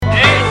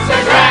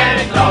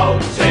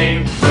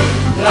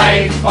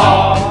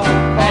for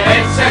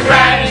it's a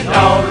grand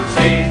old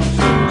scene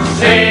to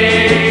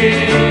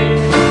see.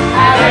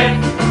 And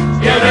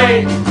if you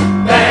read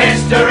the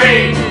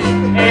history,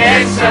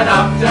 it's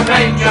enough to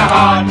make your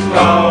heart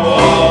go.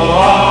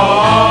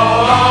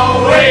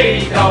 Oh,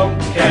 we don't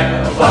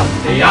care what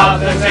the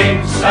other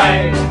teams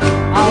say.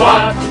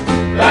 What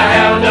the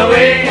hell do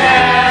we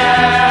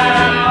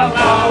care?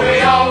 For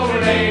we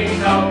only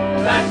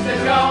know that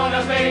there's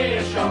gonna be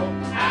a show.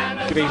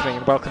 Good evening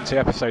and welcome to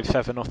episode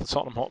 7 of the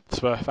Tottenham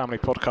Hotspur Family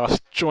Podcast.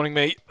 Joining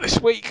me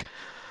this week,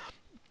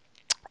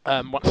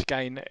 once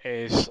again,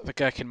 is the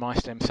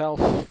Gherkinmeister himself,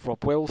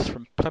 Rob Wills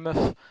from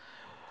Plymouth,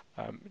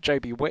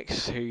 JB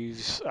Wicks,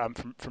 who's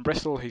from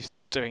Bristol, who's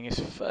doing his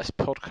first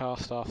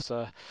podcast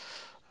after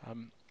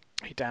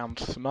he downed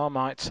some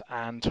Marmite,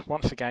 and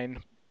once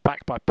again,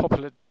 back by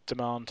popular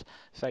demand,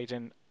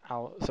 Zaydin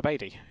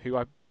Al-Zubaydi, who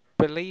I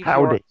believe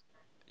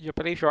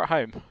you're at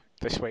home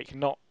this week,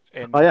 not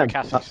in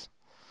Cassie's.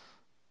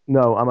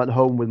 No, I'm at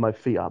home with my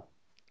feet up.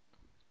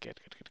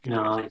 Good.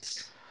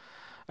 Nice.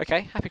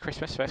 Okay, happy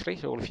Christmas, firstly,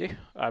 to all of you.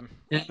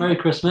 Yeah, Merry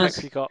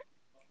Christmas. Hope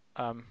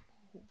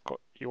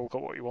you all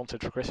got what you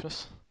wanted for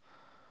Christmas.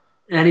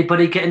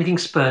 Anybody get anything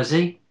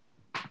Spursy?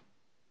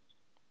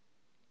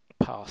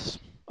 Pass.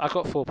 I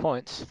got 4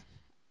 points.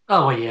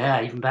 Oh, well,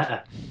 yeah, even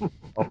better.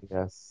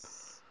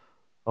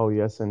 Oh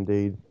yes,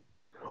 indeed.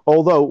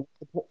 Although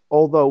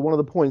one of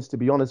the points, to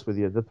be honest with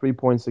you, the 3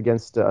 points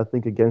against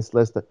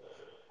Leicester,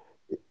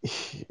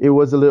 it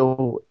was a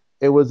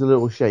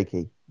little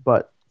shaky.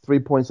 But 3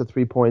 points are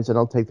 3 points, and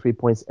I'll take 3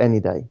 points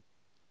any day.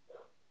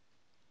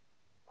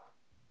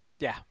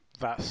 Yeah,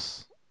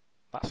 that's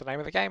the name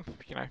of the game.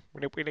 You know,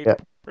 we need the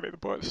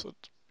points. And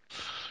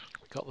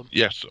we got them.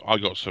 Yes, I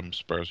got some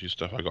Spursy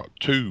stuff. I got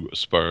 2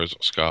 Spurs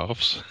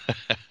scarves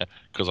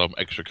because I'm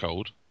extra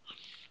cold.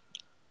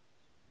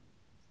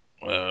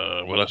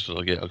 What else did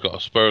I get? I got a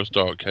Spurs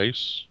dart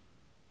case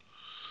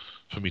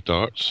for me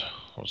darts.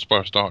 Or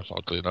Spurs darts,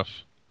 oddly enough.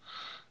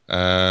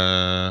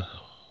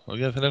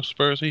 Anything else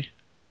Spursy?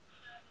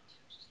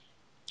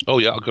 Oh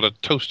yeah, I got a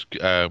toast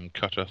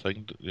cutter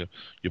thing. You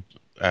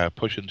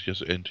push into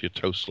your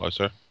toast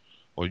slicer,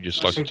 or you just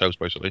slice the toast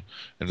basically,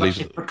 and leave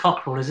it for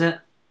cockerel, is it?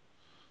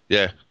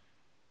 Yeah.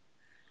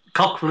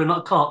 Cockerel,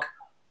 not cock.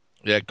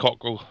 Yeah,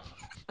 cockerel.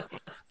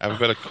 Have a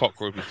bit of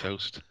cockerel with your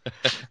toast.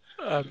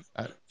 And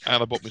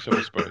I bought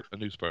myself a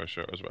new Spurs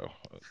shirt as well,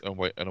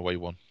 an away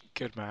one.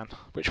 Good man.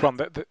 Which one?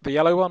 The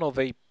yellow one or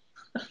the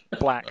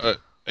black?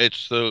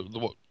 It's the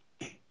what?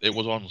 It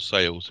was on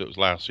sale, so it was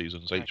last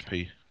season's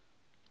HP.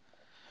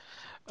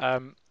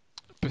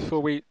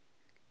 Before we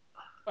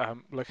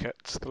look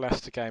at the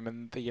Leicester game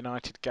and the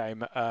United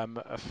game,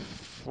 a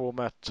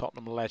former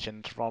Tottenham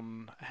legend,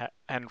 Ron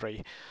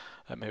Henry,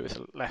 who was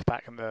a left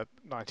back in the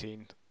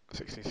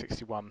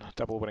 1960-61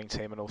 double winning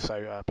team and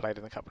also played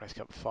in the Cup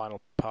Cup final,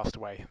 passed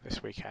away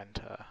this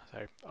weekend.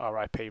 So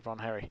R.I.P. Ron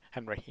Henry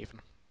even.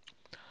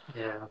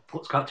 Yeah,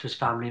 thoughts go out to his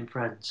family and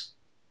friends.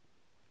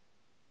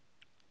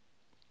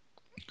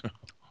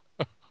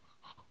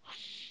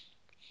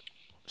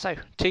 So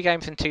 2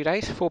 games in 2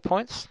 days, 4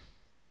 points.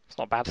 It's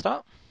not a bad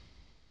start.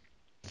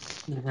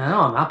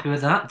 No, I'm happy with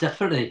that.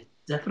 Definitely.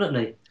 Not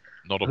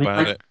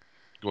bad. It.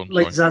 Go on,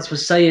 like Zaz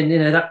was saying,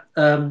 that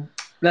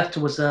Leicester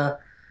was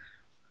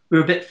we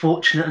were a bit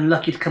fortunate and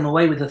lucky to come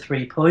away with the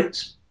 3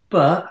 points,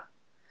 but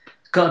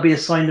it's got to be a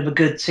sign of a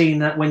good team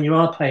that when you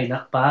are playing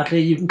that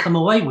badly, you can come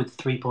away with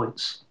 3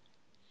 points.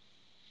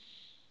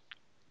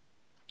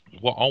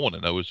 What I want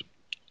to know is,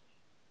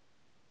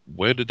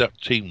 where did that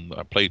team that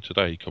I played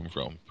today come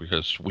from?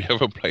 Because we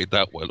haven't played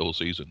that well all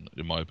season,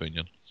 in my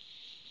opinion.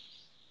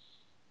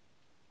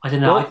 I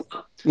don't know.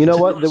 Well, you know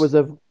what? There's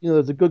a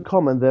good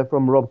comment there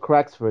from Rob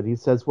Craxford. He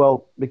says,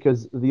 well,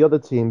 because the other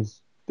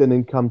teams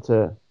didn't come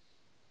to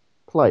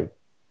play.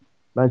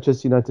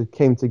 Manchester United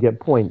came to get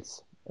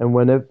points. And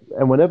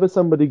whenever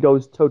somebody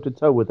goes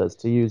toe-to-toe with us,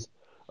 to use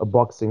a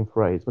boxing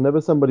phrase,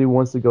 whenever somebody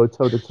wants to go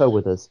toe-to-toe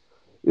with us,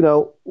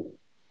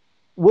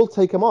 we'll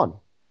take them on.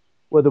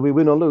 Whether we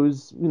win or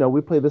lose,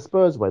 we play the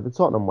Spurs way, the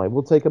Tottenham way.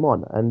 We'll take them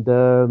on. And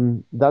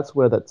that's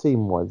where that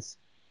team was.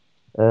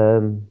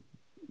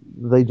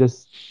 They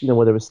just,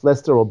 whether it's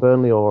Leicester or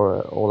Burnley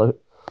or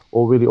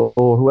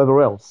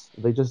whoever else,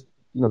 they just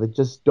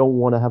don't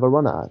want to have a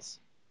run at us,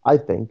 I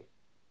think.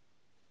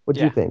 What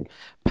do you think?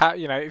 Pat,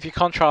 if you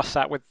contrast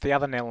that with the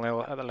other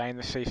 0-0 at the Lane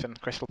this season,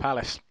 Crystal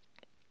Palace,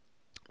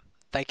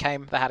 they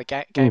had a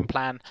game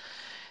plan.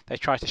 They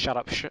tried to shut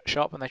up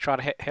shop and they tried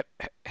to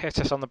hit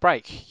us on the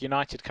break.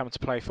 United come to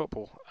play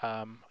football,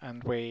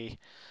 and we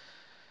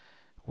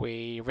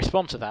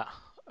respond to that.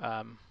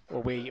 Not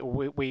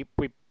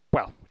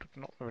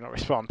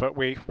respond, but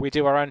we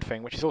do our own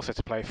thing, which is also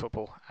to play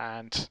football,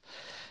 and it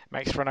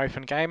makes for an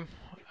open game.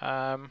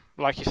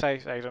 Like you say,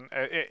 Aidan,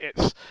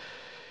 it's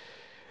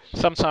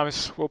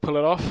sometimes we'll pull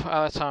it off,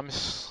 other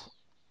times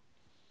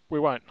we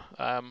won't.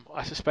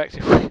 I suspect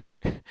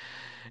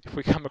if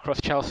we come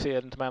across Chelsea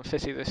and Man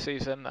City this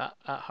season at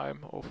home,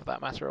 or for that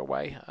matter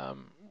away,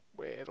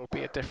 it'll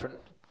be a different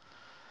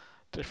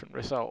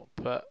result.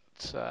 But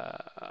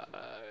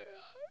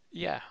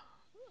Yeah.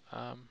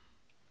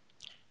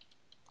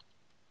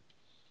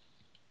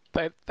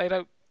 They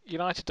don't.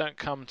 United don't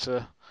come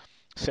to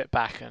sit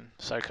back and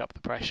soak up the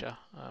pressure.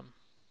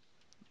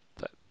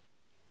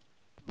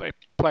 They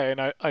play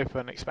an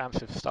open,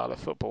 expansive style of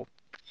football,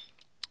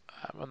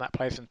 and that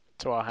plays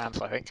into our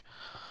hands, I think.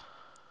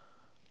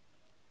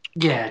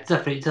 Yeah, it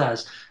definitely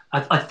does.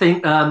 I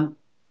think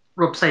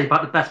Rob saying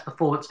about the best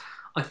performance.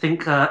 I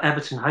think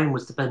Everton home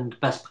was the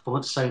best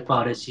performance so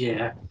far this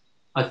year.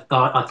 I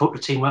thought the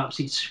team were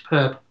absolutely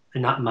superb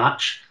in that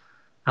match,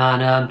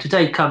 and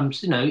today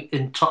comes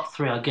in top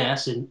three, I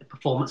guess, in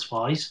performance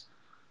wise.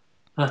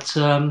 But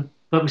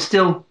we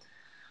still,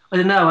 I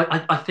don't know.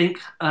 I think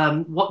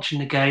watching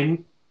the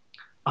game,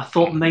 I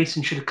thought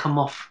Mason should have come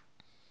off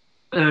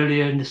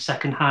earlier in the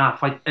second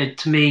half. It,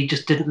 to me,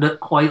 just didn't look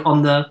quite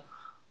on the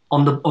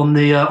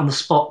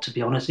spot. To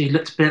be honest, he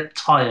looked a bit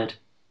tired.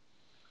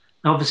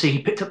 Now, obviously, he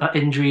picked up that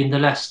injury in the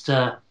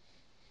Leicester.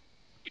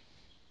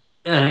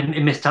 He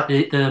missed out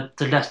the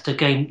Leicester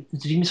game.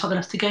 Did he miss out the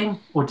Leicester game,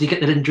 or did he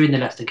get the injury in the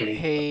Leicester game?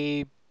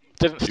 He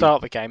didn't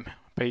start the game,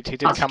 but he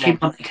did come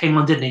on. He came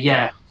on, didn't he?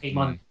 Yeah, came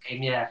on.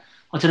 Yeah.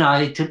 I don't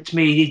know. To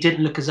me, he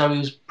didn't look as though he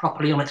was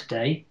properly on it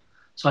today.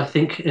 So I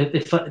think if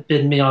it had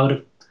been me, I would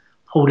have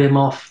pulled him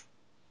off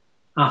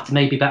after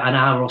maybe about an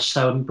hour or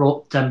so and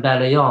brought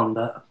Dembele on.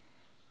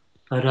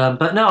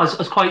 But no, I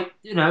was quite,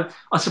 I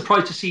was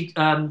surprised to see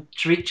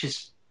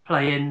Chiriches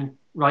playing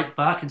right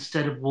back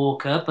instead of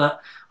Walker.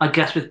 But I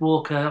guess with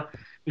Walker,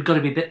 we've got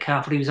to be a bit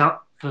careful. He was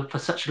out for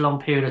such a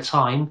long period of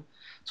time.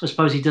 So I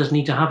suppose he does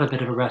need to have a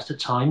bit of a rest at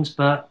times.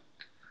 But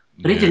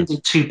he didn't do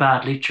too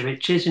badly,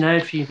 Chiriches, a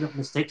few little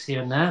mistakes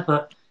here and there.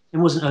 But it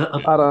wasn't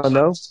I don't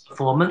know.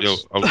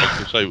 Performance. I was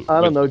going to say,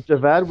 I don't know,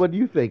 Javad. What do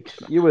you think?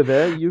 You were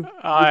there. You've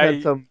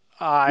had some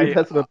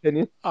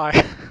opinion.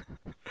 I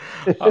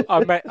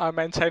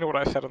maintain what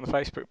I said on the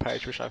Facebook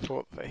page, which I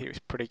thought that he was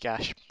pretty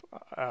gash.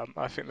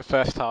 I think the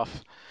first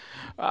half,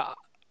 I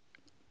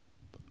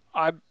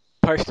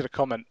posted a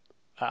comment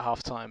at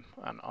half time,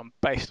 and I'm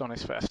based on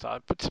his first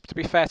half. But to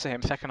be fair to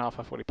him, second half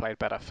I thought he played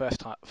better.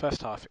 First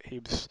half, he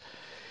was,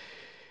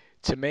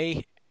 to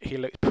me, he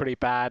looked pretty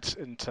bad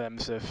in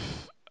terms of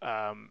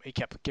he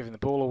kept giving the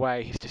ball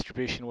away. His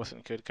distribution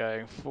wasn't good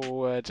going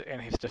forward. In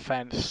his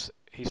defence,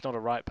 he's not a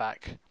right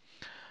back.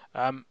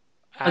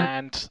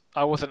 And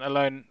I wasn't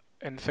alone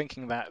in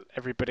thinking that.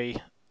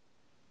 Everybody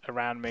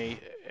around me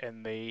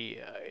in the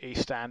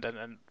East Stand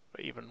and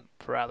even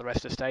throughout the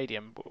rest of the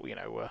stadium,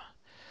 were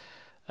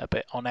a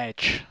bit on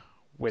edge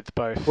with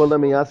both. Well, let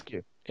me ask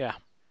you. Yeah.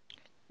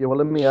 Yeah, well,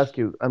 let me ask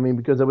you. I mean,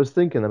 because I was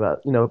thinking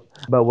about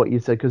what you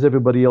said, because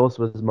everybody else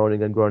was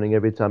moaning and groaning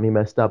every time he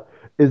messed up.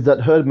 Is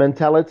that herd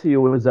mentality,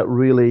 or is that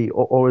really,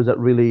 or is that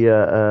really,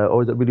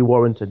 or is it really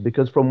warranted?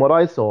 Because from what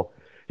I saw,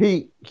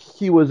 he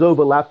was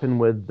overlapping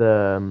with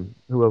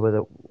whoever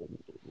that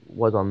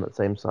was on the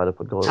same side of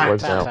the goal.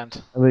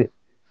 Townsend. I mean,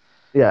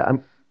 yeah,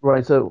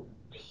 right. So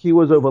he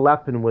was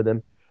overlapping with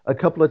him a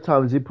couple of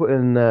times. He put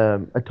in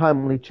a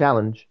timely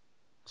challenge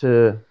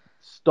to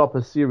stop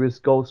a serious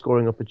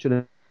goal-scoring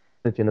opportunity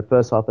in the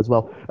first half as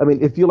well. I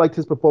mean, if you liked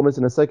his performance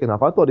in the second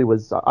half, I thought he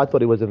was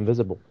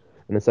invisible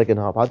in the second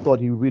half. I thought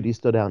he really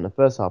stood out in the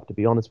first half, to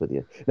be honest with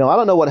you. Now, I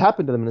don't know what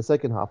happened to them in the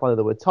second half. Either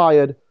they were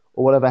tired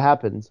or whatever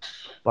happened,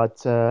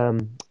 but I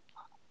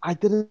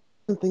didn't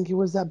think he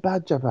was that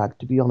bad, Javad,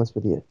 to be honest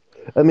with you.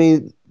 I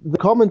mean, the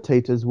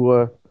commentators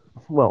were,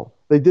 well,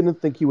 they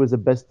didn't think he was the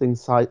best thing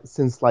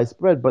since sliced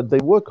bread, but they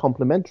were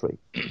complimentary.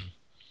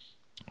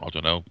 I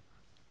don't know.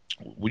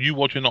 Were you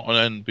watching it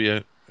on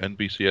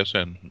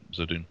NBCSN,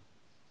 Zadun?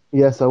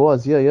 Yes, I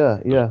was. Yeah.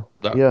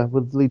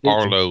 With Lee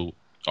Dixon.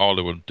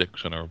 Arlo and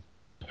Dixon are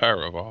a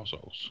pair of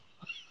arseholes.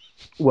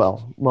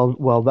 Well,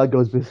 that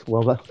goes with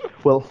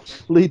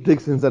Lee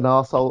Dixon's an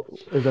Arsenal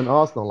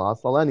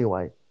arsehole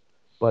anyway,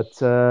 but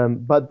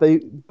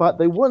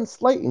they weren't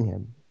slating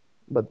him.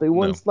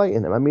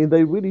 I mean,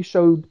 they really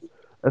showed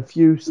a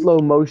few slow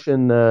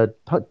motion,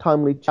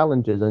 timely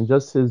challenges and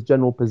just his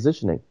general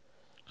positioning.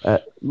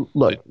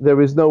 Look,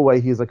 there is no way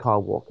he's a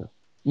Kyle Walker,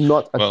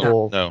 not at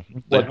all. No,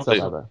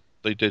 whatsoever.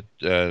 They did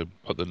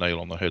put the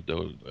nail on the head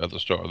though at the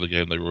start of the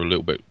game. They were a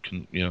little bit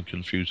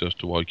confused as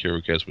to why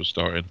Chiriches was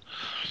starting.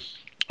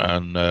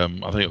 And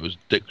I think it was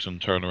Dixon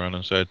turned around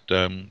and said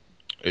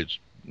it's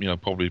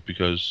probably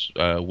because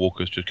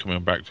Walker's just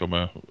coming back from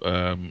a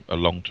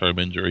long-term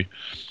injury.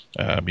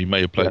 He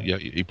may have played. Yeah,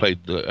 he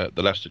played the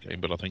Leicester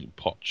game, but I think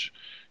Poch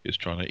is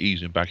trying to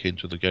ease him back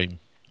into the game.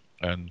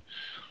 And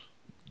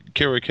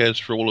Chiriches,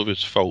 for all of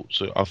his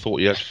faults, I thought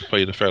he actually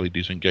played a fairly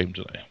decent game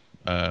today.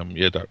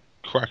 He had that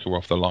cracker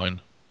off the line.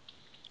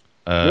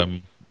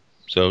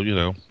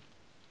 So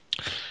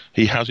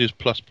he has his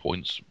plus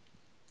points.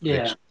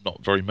 Yeah. It's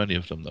not very many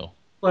of them, though.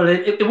 Well,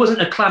 it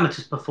wasn't a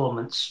calamitous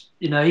performance.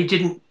 He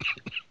didn't.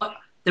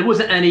 There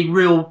wasn't any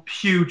real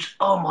huge,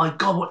 oh my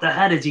God, what the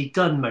hell has he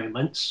done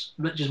moments,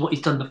 which is what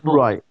he's done before.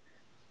 Right.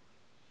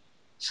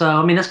 So,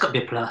 I mean, that's got to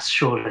be a plus,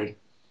 surely.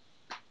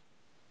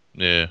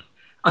 Yeah.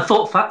 I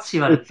thought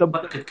Fazio had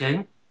a good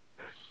game.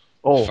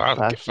 Oh,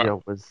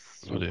 Fazio was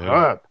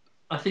superb.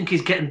 I think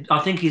he's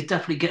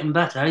definitely getting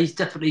better. He's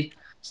definitely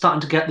starting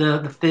to get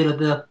the feel of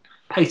the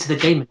pace of the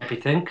game and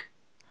everything.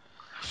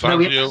 No,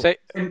 Fazio, So,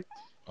 I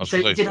was so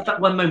he going did to have that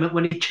one moment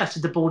when he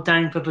chested the ball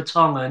down for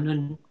Vertonghen,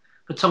 and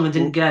Vertonghen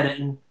didn't get it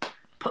and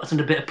put us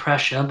under a bit of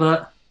pressure,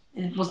 but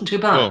it wasn't too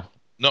bad. well,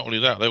 not only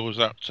that, there was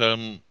that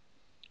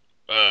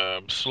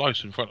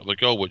slice in front of the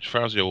goal which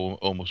Fazio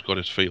almost got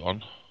his feet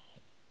on,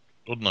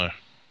 didn't there?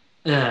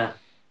 Yeah.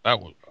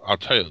 I'll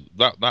tell you,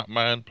 that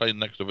man playing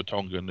next to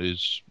Vertonghen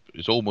is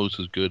almost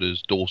as good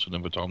as Dawson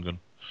and Vertonghen,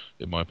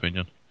 in my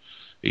opinion.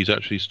 He's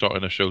actually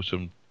starting to show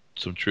some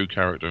true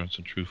character and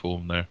some true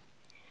form there.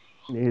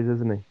 He is,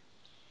 isn't he?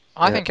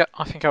 I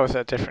think I was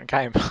at a different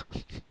game.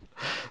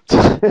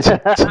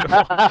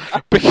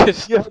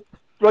 Because Yeah,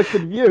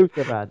 obstructed view,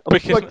 Kevan.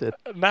 because Obstructed.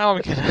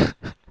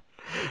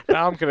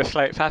 now I'm gonna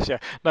slate Fazio.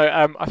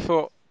 No, I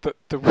thought that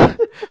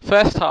the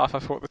first half, I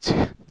thought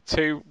the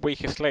two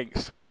weakest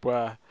links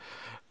were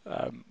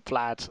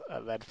Vlad,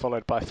 and then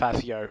followed by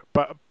Fazio.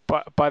 But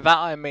by that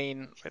I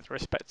mean, with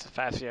respect to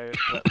Fazio,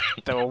 that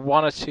there were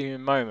one or two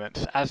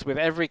moments, as with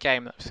every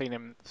game that I've seen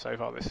him so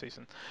far this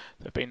season,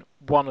 there have been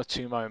one or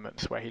two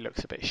moments where he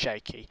looks a bit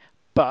shaky.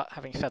 But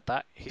having said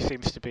that, he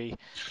seems to be,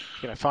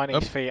 finding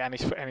his feet, and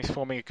he's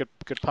forming a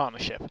good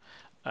partnership.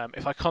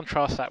 If I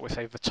contrast that with,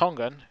 say,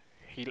 Vertonghen,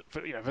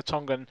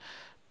 Vertonghen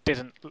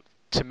didn't,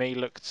 to me,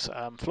 looked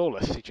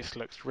flawless. He just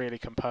looked really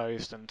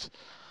composed and.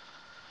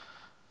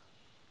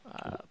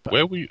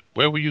 Where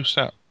were you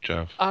sat,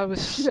 Jav? I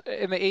was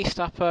in the east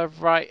upper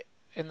right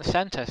in the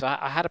centre, so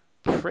I had a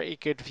pretty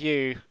good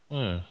view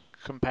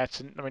compared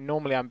to. I mean,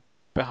 normally I'm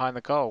behind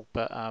the goal,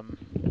 but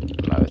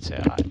below it,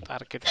 I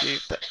had a good view.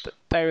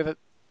 They were the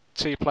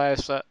two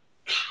players that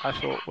I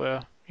thought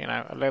were,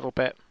 a little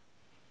bit.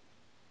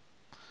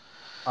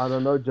 I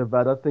don't know,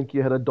 Javad. I think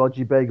you had a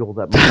dodgy bagel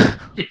that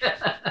morning.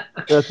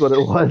 That's what it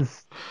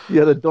was. You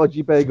had a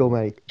dodgy bagel,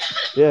 mate.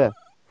 Yeah.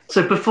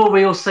 So before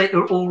we all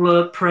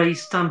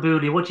praise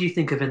Stambouli, what do you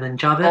think of him then,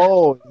 Javed?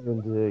 Oh,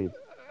 indeed.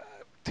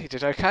 He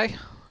did okay.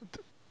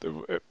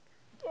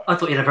 I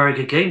thought he had a very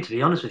good game, to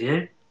be honest with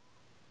you.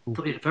 I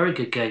thought he had a very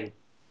good game.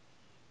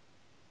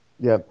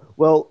 Yeah.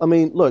 Well, I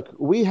mean, look,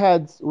 we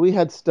had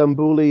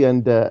Stambouli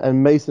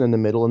and Mason in the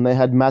middle, and they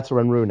had Mata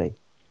and Rooney,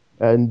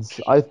 and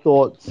I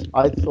thought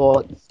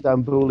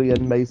Stambouli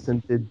and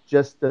Mason did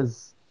just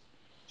as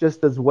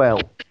well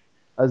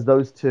as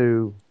those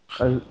two,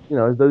 as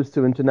those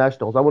two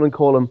internationals. I wouldn't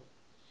call them.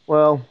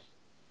 Well,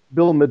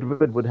 Bill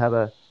Madrid would have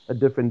a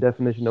different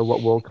definition of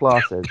what world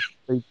class is.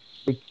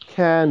 They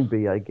can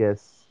be, I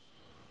guess,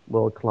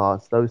 world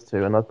class. Those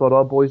two, and I thought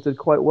our boys did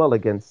quite well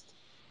against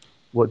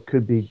what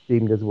could be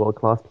deemed as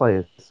world-class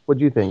players. What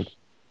do you think?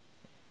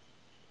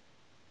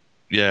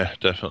 Yeah,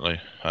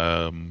 definitely.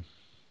 I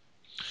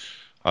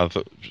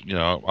thought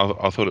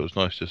it was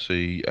nice to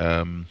see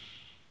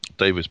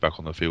Davis back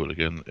on the field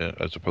again,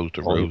 as opposed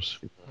to Rose.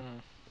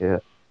 Yeah.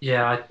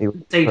 Yeah,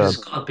 Davis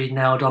got to be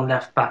nailed on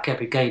left back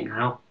every game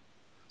now.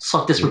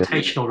 Stop this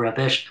rotational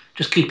rubbish.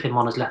 Just keep him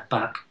on as left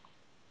back.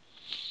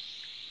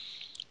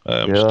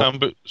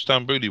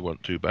 Stambouli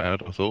wasn't too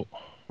bad, I thought.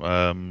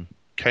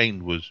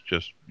 Kane was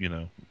just,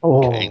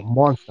 Kane.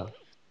 Monster.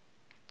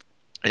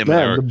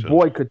 Man, the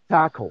boy could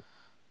tackle.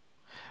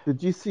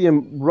 Did you see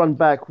him run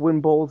back,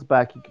 win balls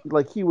back?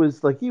 He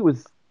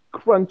was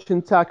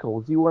crunching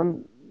tackles. He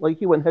went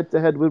head to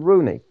head with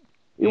Rooney.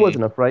 He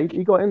wasn't afraid.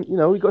 He got in.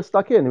 He got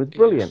stuck in. It was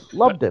brilliant.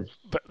 Loved him.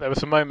 But there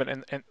was a moment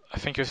in I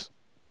think it was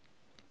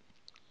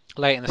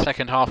late in the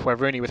second half where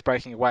Rooney was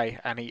breaking away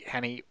and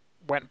he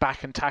went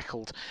back and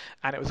tackled,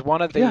 and it was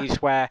one of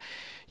these where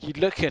you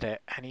look at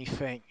it and you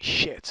think,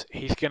 shit,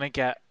 he's gonna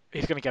get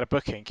a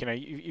booking.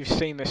 You've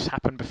seen this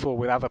happen before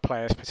with other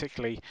players,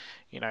 particularly,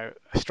 a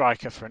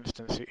striker, for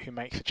instance, who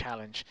makes a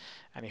challenge,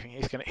 and you think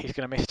he's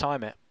gonna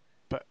mistime it,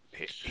 but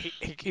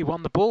he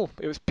won the ball.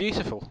 It was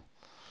beautiful.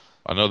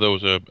 I know there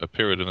was a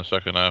period in the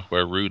second half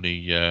where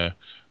Rooney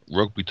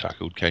rugby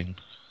tackled Kane.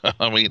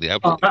 I mean,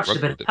 that should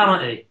have been a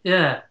penalty.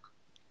 Yeah.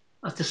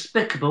 That's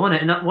despicable, isn't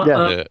it? In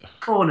that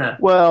corner.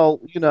 Well,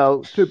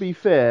 to be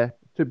fair,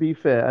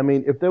 I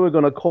mean, if they were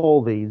going to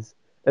call these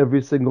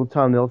every single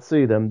time they'll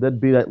see them, there'd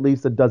be at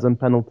least a dozen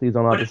penalties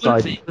on either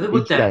side each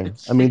game.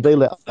 I mean, they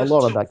let a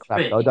lot of that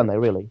crap go, don't they,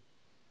 really?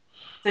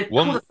 If they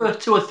call the first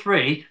 2 or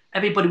 3,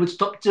 everybody would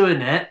stop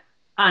doing it,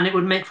 and it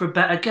would make for a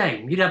better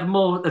game. You'd have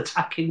more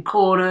attacking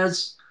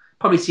corners,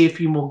 probably see a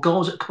few more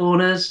goals at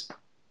corners.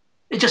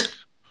 That's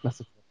a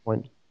fair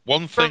point.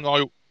 One thing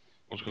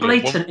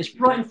blatant. It's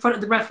right in front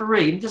of the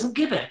referee, and he doesn't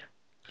give it.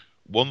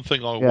 One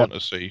thing I want to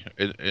see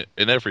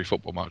in every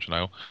football match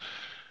now,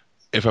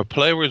 if a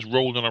player is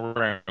rolling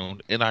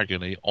around in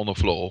agony on the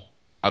floor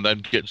and then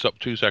gets up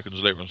 2 seconds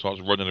later and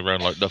starts running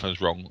around like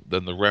nothing's wrong,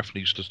 then the ref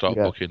needs to start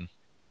booking.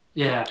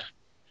 Yeah.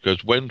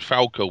 Because when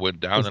Falco went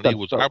down and he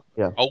was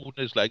holding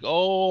his leg,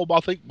 I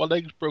think my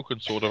leg's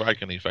broken, sort of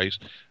agony face,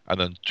 and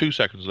then 2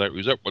 seconds later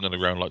he's up running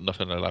around like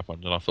nothing had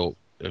happened, and I thought,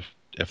 if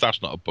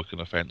that's not a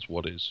booking offence,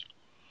 what is?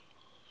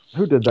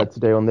 Who did that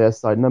today on their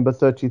side? Number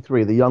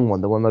 33, the young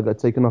one, the one that got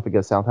taken off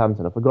against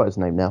Southampton. I forgot his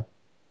name now.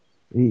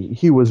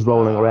 He was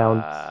rolling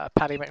around.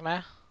 Paddy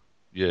McNair.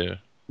 Yeah.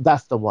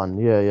 That's the one.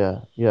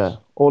 Yeah.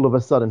 All of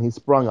a sudden, he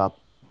sprung up,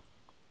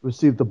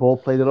 received the ball,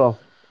 played it off,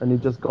 and he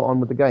just got on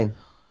with the game.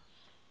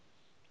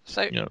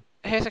 So Yeah.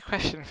 here's a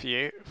question for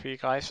you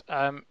guys.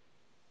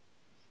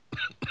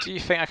 Do you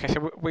think? Okay,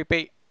 so we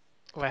beat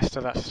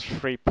Leicester. That's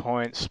 3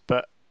 points,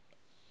 but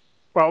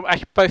well,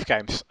 actually, both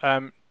games.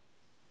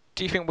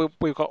 Do you think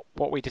we've got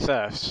what we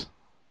deserved?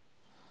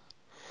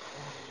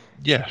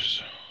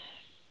 Yes.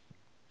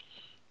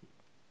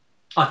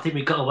 I think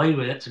we got away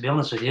with it, to be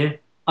honest with you.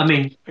 I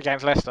mean,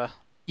 Against Leicester.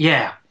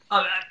 yeah.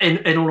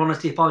 In all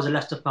honesty, if I was a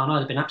Leicester fan, I'd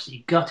have been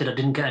absolutely gutted. I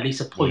didn't get at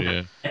least a Well,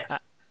 point. yeah.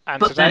 And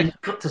But today? then,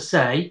 got to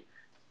say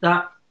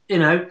that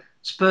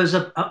Spurs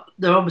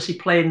they're obviously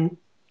playing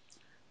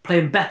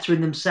better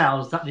in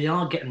themselves. That they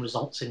are getting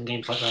results in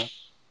games like that.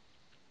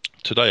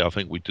 Today, I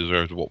think we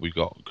deserved what we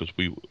got because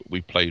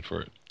we played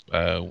for it.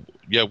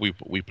 Yeah,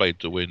 we played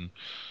to win.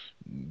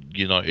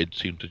 United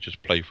seemed to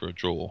just play for a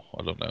draw.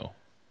 I don't know.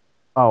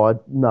 Oh,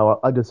 no,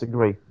 I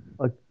disagree.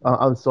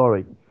 I'm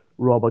sorry,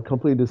 Rob. I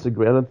completely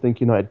disagree. I don't think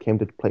United came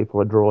to play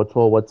for a draw at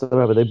all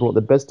whatsoever. They brought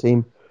the best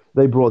team.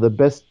 They brought the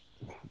best.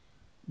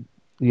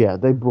 Yeah,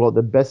 they brought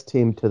the best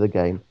team to the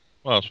game.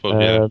 Well, I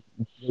suppose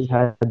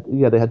yeah.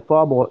 They had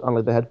far more.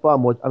 They had far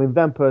more. I mean,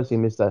 Van Persie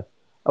missed I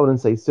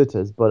wouldn't say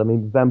sitters, but I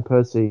mean Van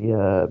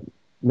Persie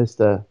missed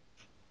a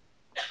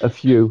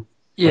few.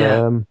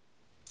 Yeah.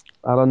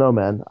 I don't know,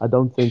 man. I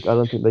don't think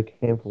they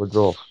came for a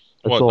draw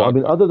at What, all. no? I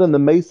mean, other than the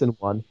Mason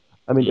one.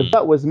 I mean, if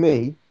that was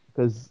me,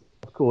 because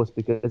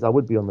I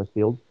would be on the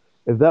field.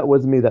 If that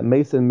was me, that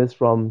Mason missed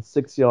from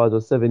 6 yards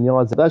or 7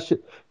 yards,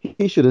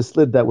 he should have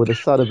slid that with the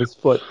side of his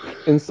foot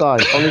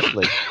inside.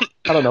 Honestly,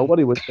 I don't know what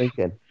he was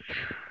thinking.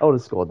 I would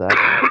have scored that.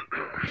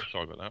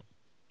 Sorry about that.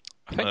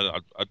 I think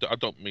I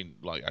don't mean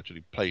like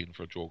actually playing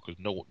for a draw because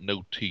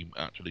no team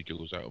actually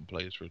goes out and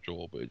plays for a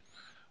draw, but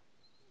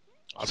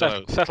I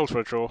don't know. settled for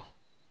a draw.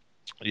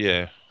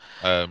 Yeah.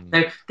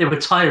 They were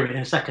tiring in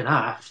the second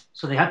half,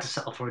 so they had to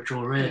settle for a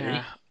draw. Really,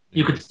 Yeah.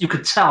 you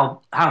could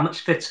tell how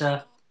much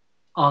fitter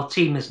our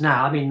team is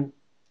now. I mean,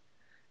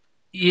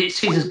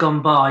 seasons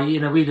gone by,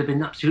 we'd have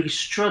been absolutely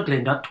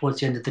struggling towards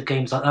the end of the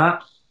games like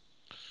that.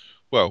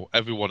 Well,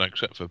 everyone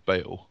except for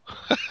Bale.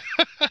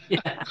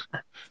 Yeah.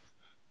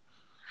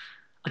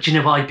 Do you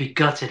know what? I'd be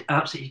gutted,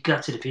 absolutely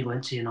gutted, if he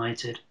went to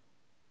United.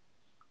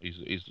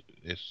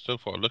 It's so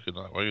far looking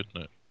that way,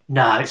 isn't it?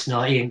 No, it's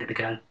not. He ain't going to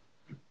go.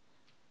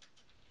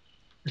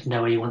 There's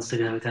no way he wants to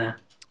go there.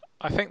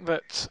 I think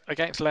that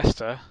against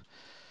Leicester,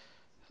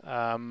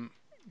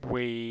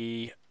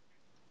 we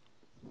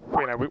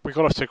got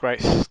off to a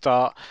great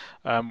start.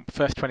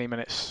 First 20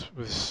 minutes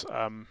was,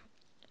 I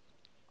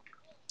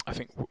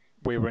think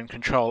we were in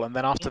control, and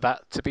then after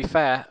that, to be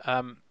fair,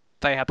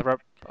 they had the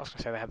rub. I was going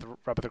to say they had the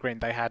rub of the green.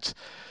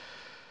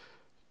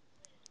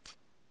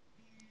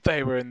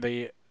 They were in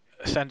the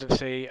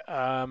ascendancy,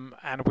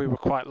 and we were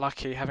quite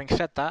lucky. Having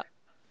said that,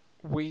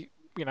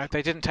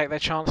 they didn't take their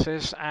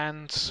chances,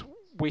 and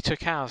we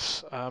took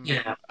ours.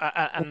 Yeah.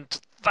 And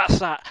that's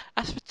that.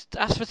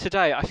 As for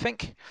today, I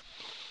think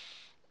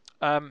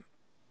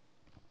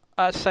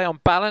I'd say on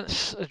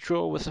balance, a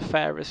draw was a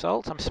fair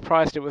result. I'm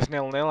surprised it was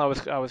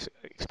 0-0. I was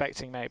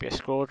expecting maybe a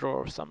score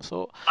draw of some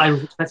sort. I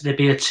was expecting it to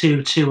be a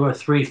 2-2 or a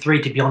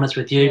 3-3, to be honest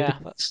with you. Yeah,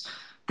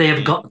 they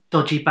have got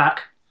dodgy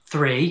back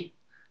three,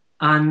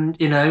 and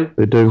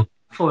they do.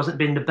 Four hasn't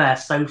been the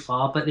best so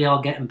far, but they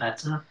are getting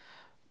better.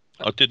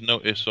 I did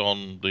notice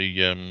on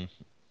the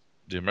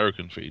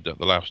American feed that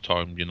the last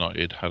time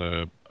United had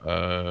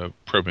a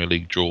Premier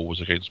League draw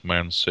was against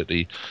Man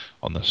City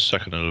on the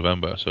 2nd of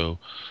November. So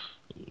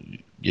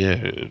yeah,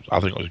 I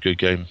think it was a good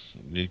game.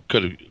 They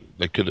could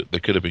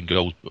have been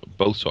goals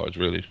both sides,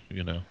 really.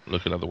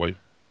 Looking at the way.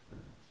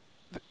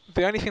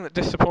 The only thing that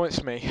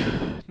disappoints me,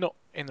 not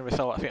in the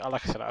result.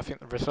 Like I said, I think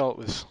the result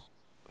was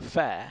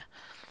fair,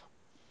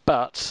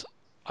 but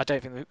I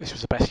don't think that this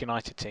was the best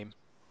United team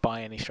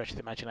by any stretch of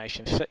the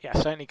imagination. So, yeah,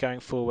 certainly going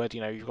forward,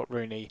 you've got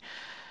Rooney,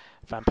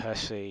 Van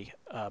Persie,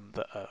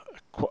 that are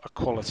a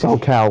quality.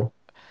 Falcao.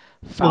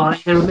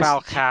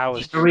 Falcao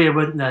was career,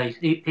 wouldn't they?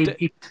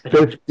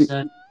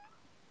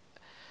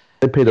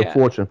 They paid a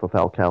fortune for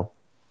Falcao.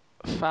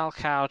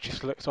 Falcao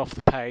just looked off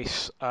the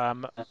pace.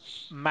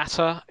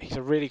 Mata, he's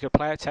a really good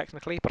player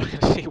technically, but I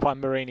can see why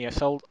Mourinho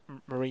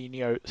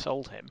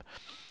sold him.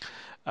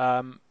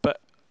 But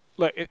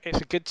look,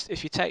 it's a good.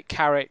 If you take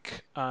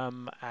Carrick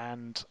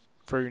and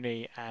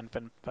Rooney and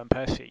Van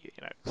Persie,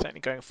 certainly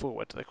going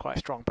forward they're quite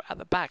strong. But at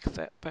the back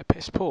they're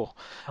piss poor.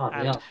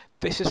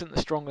 This isn't the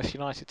strongest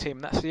United team.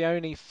 That's the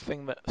only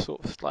thing that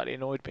sort of slightly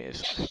annoyed me.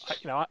 Is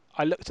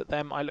I looked at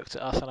them, I looked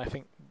at us, and I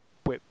think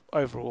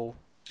overall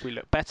we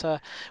look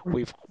better.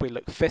 We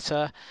look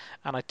fitter,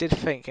 and I did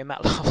think in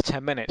that last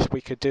 10 minutes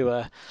we could do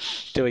a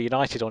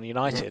United on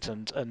United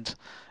and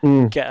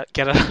get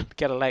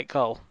a late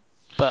goal,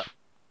 but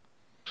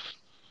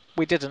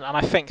we didn't. And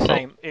I think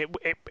saying it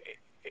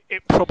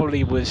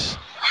probably was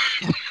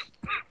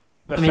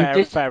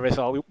the fair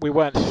result. We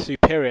weren't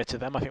superior to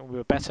them. I think we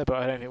were better, but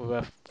I don't think we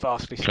were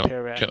vastly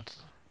superior.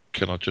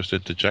 can I just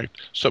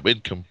interject?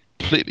 Something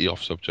completely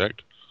off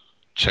subject.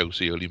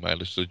 Chelsea only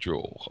managed to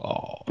draw.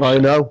 Oh, I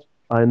know.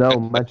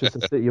 Manchester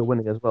City are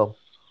winning as well.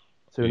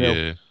 2-0.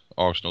 yeah.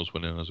 Arsenal's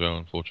winning as well,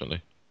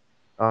 unfortunately.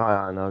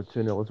 I know,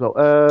 2-0 as well.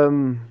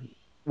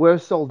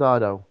 Where's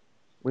Soldado?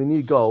 We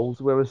need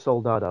goals. Where is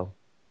Soldado?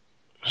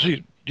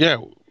 See, yeah,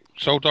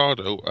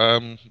 Soldado.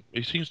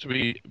 He seems to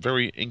be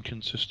very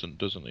inconsistent,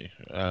 doesn't he?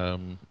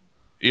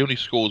 He only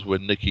scores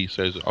when Nicky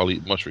says, "I'll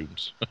eat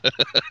mushrooms."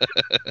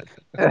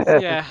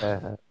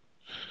 Yeah.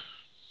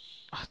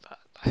 I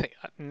think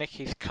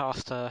Nicky's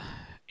cast a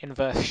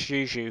inverse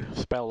Juju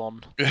spell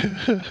on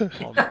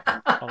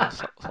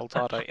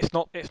Soldado.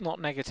 It's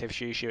not negative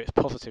Juju, it's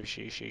positive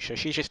Juju. So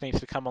she just needs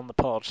to come on the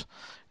pod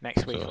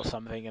next week or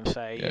something and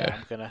say, yeah.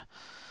 I'm gonna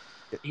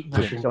Eat Yeah,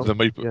 mushrooms.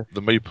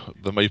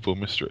 The maple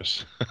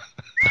mistress.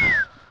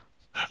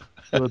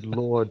 Good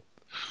Lord.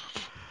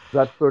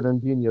 That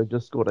Fernandinho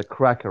just scored a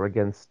cracker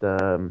against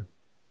Burnley.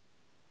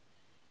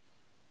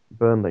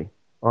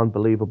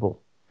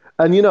 Unbelievable.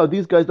 And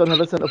these guys don't have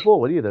a centre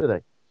forward either, do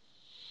they?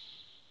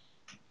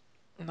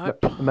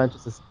 Nope.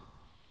 Manchester City.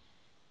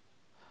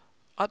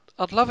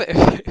 I'd love it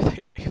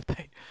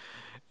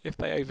if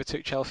they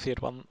overtook Chelsea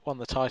and won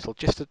the title,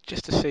 just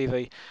to see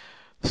the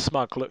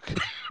smug look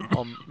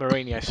on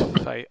Mourinho's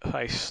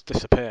face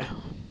disappear.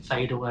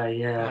 Fade away,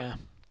 Yeah.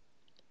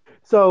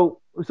 So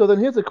then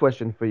here's a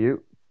question for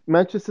you.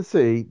 Manchester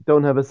City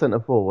don't have a centre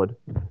forward,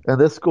 and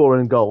they're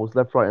scoring goals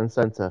left, right, and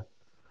centre.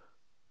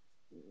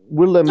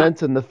 We'll lament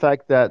the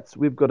fact that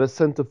we've got a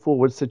centre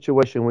forward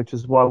situation, which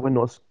is why we're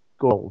not scoring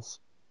goals.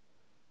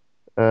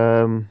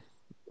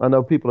 I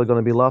know people are going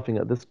to be laughing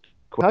at this.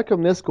 How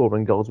come they're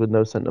scoring goals with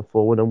no centre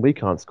forward and we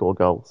can't score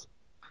goals?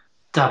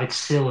 David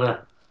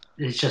Silva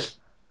is just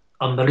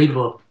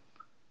unbelievable.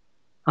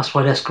 That's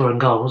why they're scoring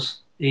goals.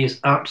 He is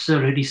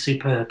absolutely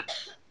superb.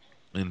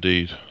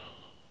 Indeed.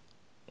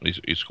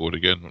 He scored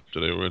again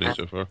today already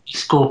so far. He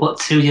scored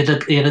 2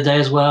 the other day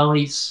as well.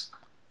 He's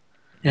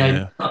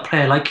a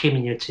player like him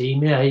in your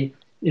team. Yeah,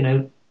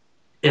 he'll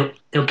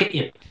get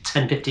you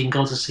 10, 15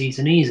 goals a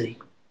season easy.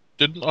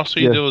 Didn't I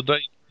see the other day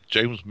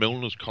James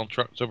Milner's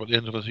contract's up at the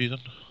end of the season?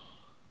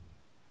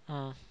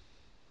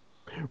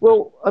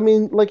 Well, I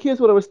mean, here's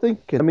what I was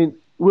thinking. I mean,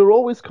 we're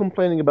always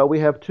complaining about we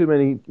have too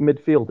many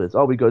midfielders.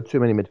 Oh, we got too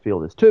many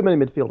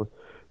midfielders.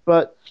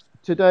 But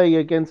today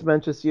against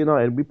Manchester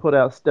United, we put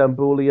out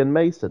Stambouli and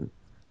Mason.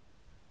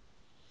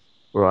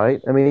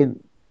 Right? I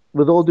mean,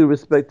 with all due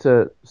respect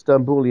to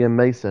Stambouli and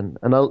Mason,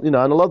 and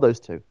I love those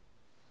two.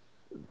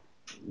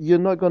 You're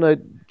not going to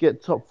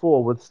get top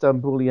four with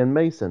Stambouli and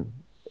Mason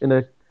in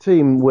a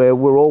team where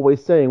we're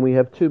always saying we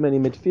have too many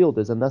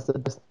midfielders, and that's the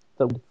best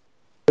that we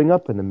bring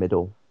up in the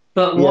middle.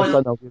 But why?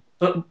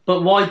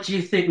 But why do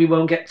you think we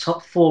won't get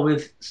top four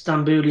with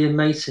Stambouli and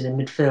Mason in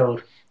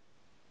midfield?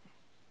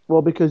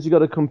 Well, because you got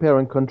to compare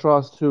and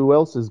contrast who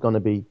else is going to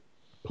be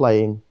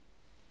playing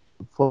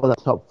for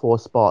that top four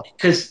spot.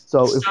 Because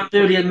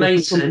Stambouli and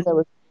Mason,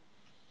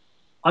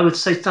 I would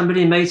say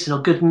Stambouli and Mason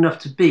are good enough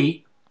to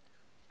beat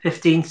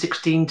 15,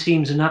 16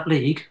 teams in that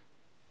league.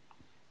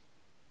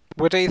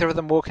 Would either of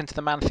them walk into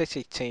the Man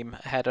City team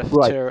ahead of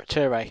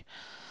Toure? Of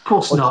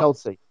course not.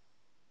 Chelsea.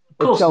 Of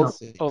course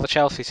not. Or the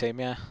Chelsea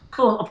team, yeah.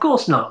 Of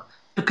course not.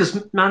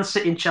 Because Man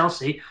City and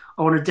Chelsea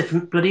are on a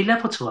different bloody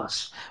level to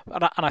us.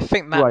 And I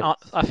think that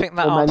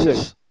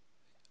answers.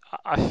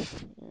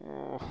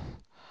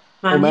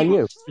 Man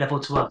U level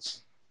to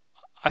us.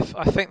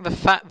 I think the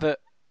fact that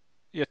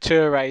your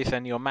Toures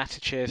and your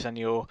Matiches and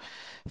your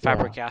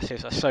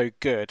Fabregases are so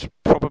good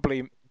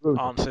probably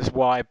answers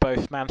why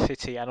both Man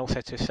City and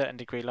also to a certain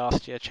degree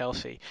last year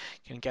Chelsea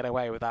can get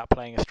away without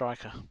playing a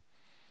striker.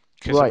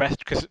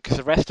 Because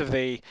the rest of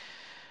the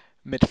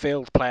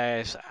midfield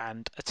players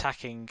and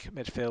attacking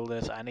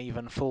midfielders and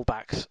even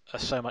fullbacks are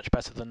so much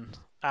better than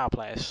our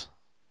players.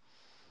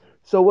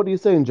 So what are you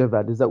saying,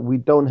 Javad, is that we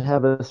don't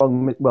have as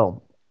strong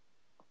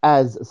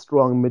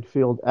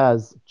midfield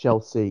as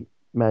Chelsea,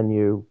 Man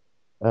U,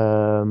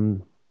 I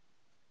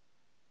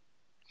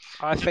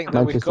think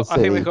that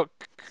we've got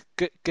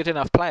good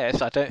enough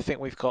players. I don't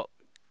think we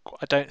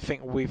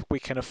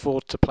can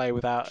afford to play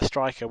without a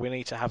striker. We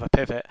need to have a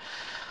pivot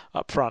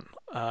up front.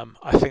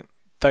 I think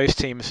those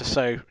teams are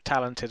so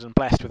talented and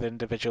blessed with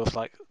individuals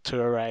like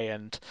Toure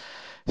and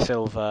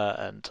Silva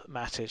and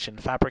Matic and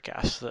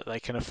Fabregas that they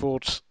can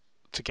afford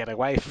to get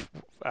away for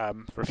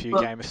a few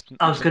games.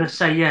 I was going to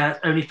say,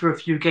 only for a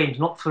few games,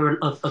 not for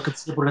a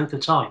considerable length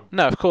of time.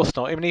 No, of course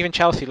not. Even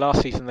Chelsea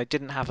last season, they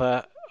didn't have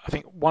I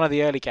think one of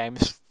the early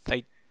games,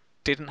 they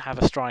didn't have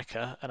a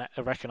striker,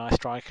 a recognised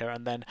striker,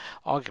 and then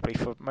arguably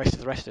for most of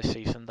the rest of the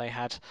season, they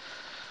had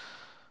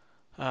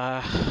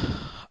a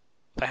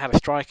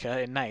striker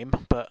in name,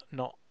 but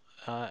not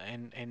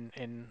in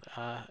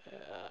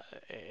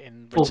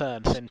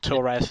returns in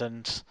Torres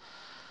and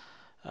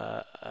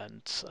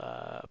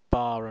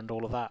Barr and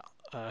all of that.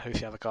 Who's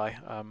the other guy?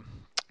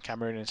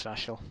 Cameroon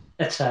international.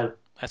 Eto'o,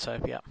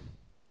 yeah.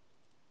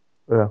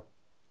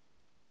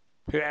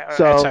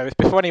 Eto'o,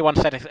 before anyone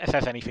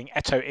says anything,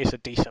 Eto'o is a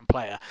decent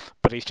player,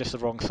 but he's just the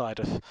wrong side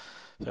of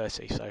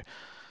 30. So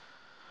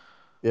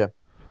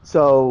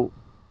So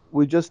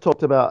we just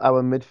talked about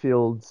our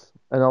midfields,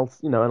 and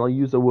I'll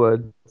use the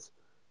words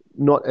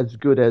not as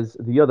good as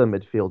the other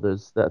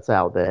midfielders that's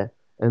out there.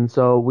 And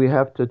so we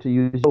have to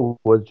use your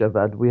words,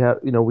 Javad.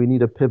 We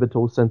need a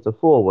pivotal centre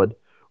forward.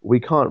 We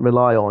can't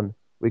rely on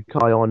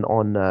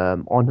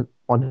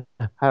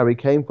Harry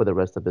Kane for the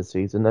rest of the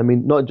season. I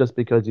mean, not just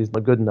because he's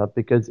not good enough,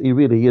 because he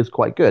really is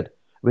quite good.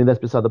 I mean, that's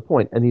beside the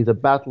point. And he's a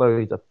battler,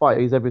 he's a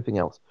fighter, he's everything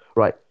else.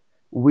 Right.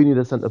 We need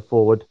a centre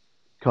forward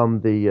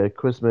come the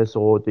Christmas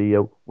or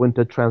the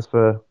winter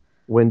transfer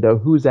window.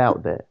 Who's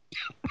out there?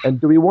 And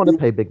do we want to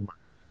pay big money?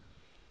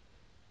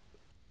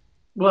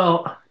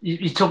 Well,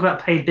 you talk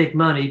about paying big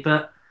money,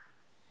 but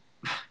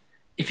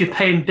if you're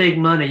paying big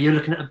money, you're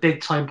looking at a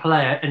big time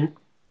player, and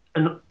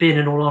being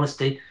in all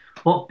honesty,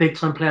 what big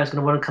time player is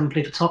going to want to come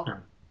play for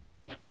Tottenham?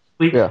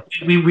 Yeah.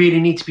 We really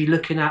need to be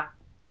looking at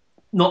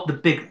not the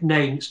big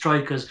name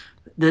strikers,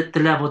 the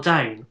level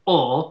down,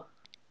 or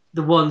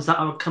the ones that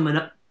are coming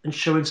up and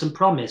showing some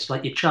promise,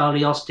 like your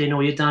Charlie Austin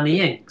or your Danny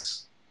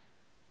Ings.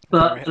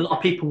 But a lot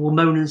of people will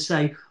moan and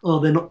say, "Oh,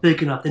 they're not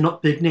big enough. They're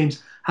not big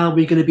names. How are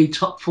we going to be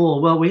top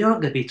four?" Well, we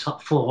aren't going to be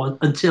top four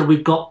until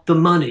we've got the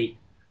money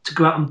to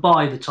go out and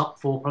buy the top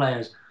four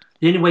players.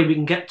 The only way we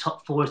can get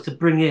top four is to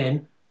bring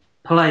in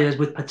players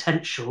with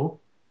potential,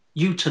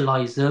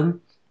 utilize them,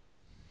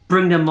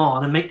 bring them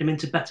on, and make them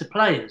into better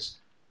players.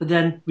 But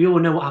then we all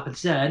know what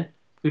happens then.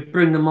 We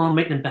bring them on,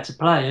 make them better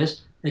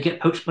players. They get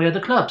poached by other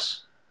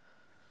clubs.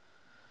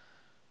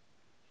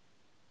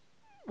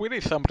 We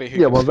need somebody who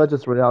Yeah, can well, that's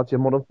just reality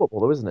of modern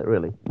football, though, isn't it,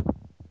 really?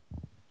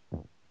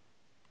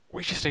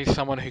 We just need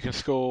someone who can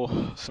score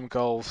some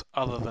goals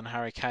other than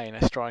Harry Kane,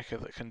 a striker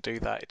that can do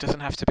that. It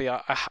doesn't have to be.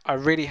 I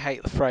really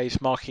hate the phrase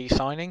marquee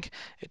signing.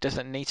 It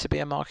doesn't need to be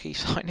a marquee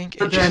signing.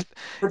 But then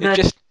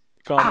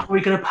Go on. how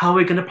are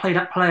we going to play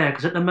that player?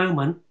 Because at the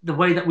moment, the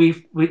way that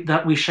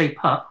we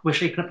shape up, we're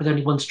shaping up with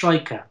only one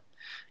striker.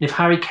 And if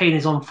Harry Kane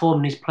is on form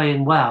and he's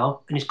playing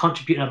well and he's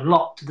contributing a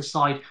lot to the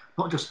side,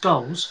 not just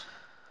goals,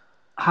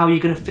 how are you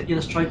going to fit the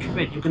other striker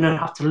in? You're going to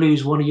have to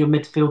lose one of your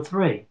midfield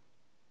three.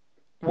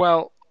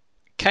 Well,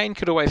 Kane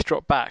could always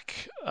drop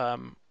back,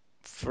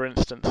 for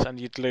instance, and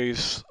you'd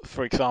lose.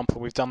 For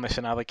example, we've done this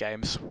in other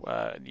games.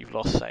 You've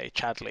lost, say,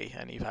 Chadley,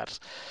 and you've had,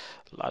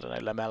 I don't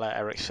know, Lamella,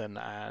 Ericsson,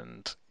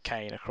 and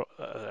Kane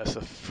as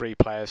the three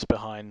players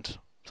behind,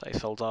 say,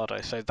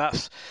 Soldado. So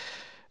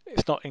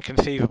it's not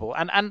inconceivable.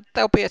 And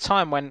there'll be a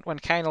time when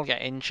Kane will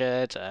get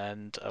injured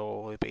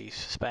or he'll be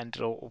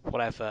suspended or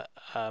whatever.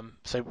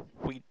 So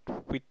we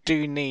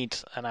do need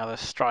another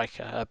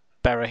striker, a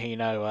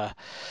Berahino, a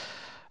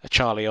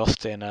Charlie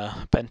Austin,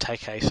 a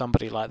Benteke,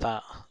 somebody like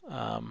that.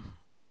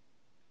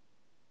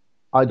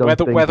 I don't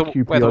think whether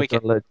QPR we is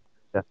get going to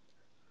let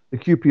the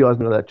QPR is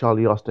going to let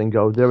Charlie Austin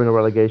go. They're in a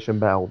relegation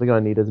battle. They're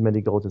going to need as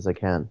many goals as they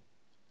can.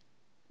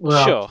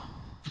 Well, sure.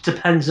 It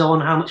depends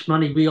on how much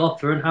money we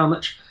offer and how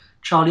much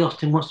Charlie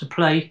Austin wants to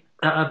play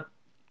at a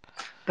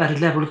better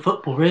level of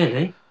football,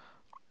 really.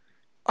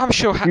 I'm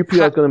sure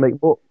QPR is going to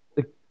make more.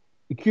 The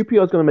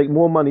QPR is going to make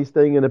more money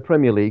staying in the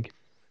Premier League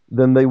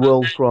than they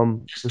will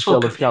from the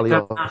sale of Charlie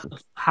Austin.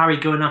 Harry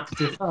going after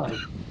Defoe.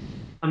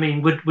 I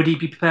mean, would he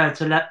be prepared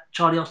to let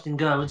Charlie Austin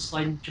go and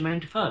sign Jermaine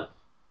Defoe?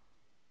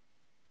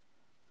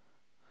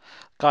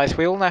 Guys,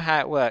 we all know how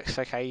it works.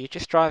 Okay, you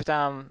just drive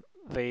down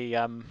the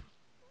M1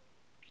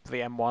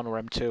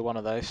 or M2, one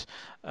of those.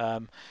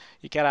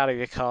 You get out of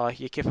your car,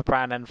 you give a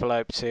brown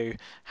envelope to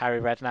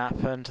Harry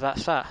Redknapp, and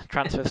that's that.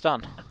 Transfer's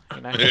done.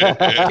 You know,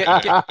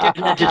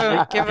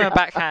 give him a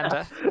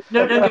backhander.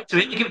 No, don't give it to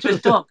it. You give it to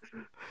his dog.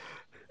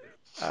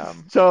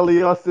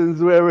 Charlie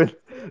Austin's wearing,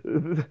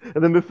 and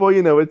then before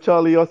you know it,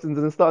 Charlie Austin's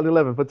in the starting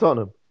 11 for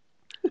Tottenham.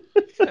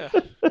 Yeah.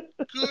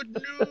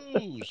 Good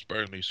news!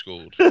 Burnley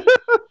scored.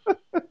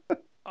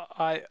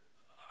 I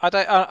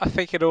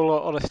think, in all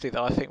honesty,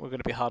 though, I think we're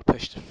going to be hard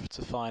pushed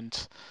to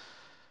find.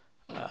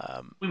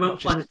 We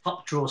won't find a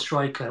top draw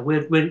striker.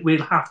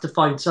 We'll have to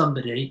find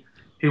somebody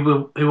who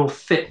will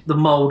fit the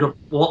mould of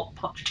what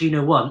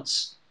Pochettino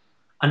wants,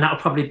 and that'll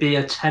probably be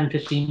a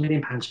 10-15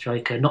 million pound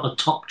striker, not a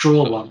top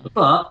draw one.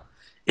 But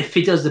if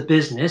he does the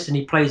business and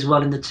he plays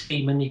well in the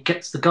team and he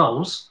gets the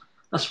goals,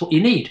 that's what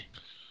you need.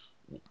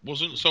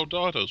 Wasn't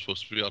Soldado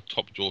supposed to be our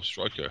top draw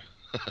striker?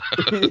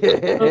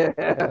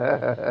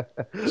 Yeah.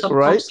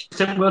 Sometimes it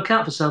doesn't work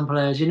out for some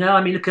players, you know.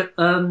 I mean, look at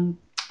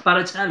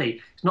Balotelli.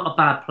 He's not a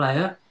bad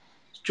player.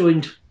 He's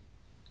joined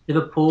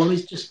Liverpool.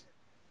 He's just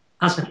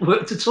hasn't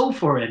worked at all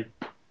for him.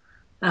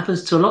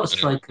 Happens to a lot of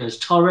strikers.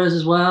 Torres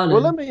as well.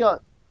 Well,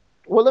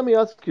 let me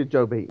ask you,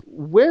 Joby.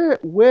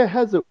 Where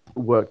has it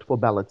worked for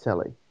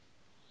Balotelli?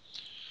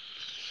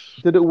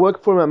 Did it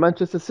work for him at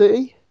Manchester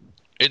City?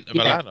 Inter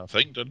Milan, I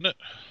think, didn't it?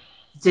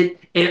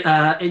 He's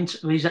at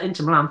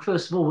Inter Milan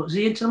first of all. Was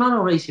he Inter Milan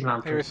or AC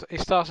Milan? He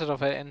started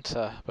off at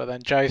Inter, but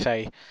then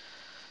Jose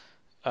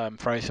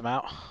froze him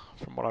out,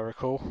 from what I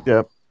recall.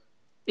 Yeah.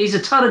 He's a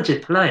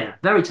talented player,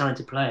 very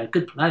talented player,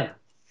 good player.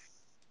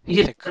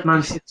 He's at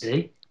Man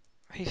City.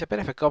 He's a bit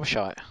of a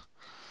gobshite.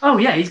 Oh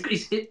yeah, he's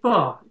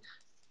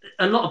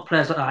a lot of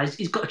players like that.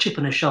 He's got a chip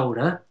on his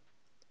shoulder.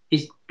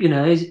 He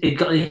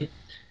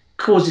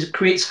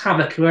creates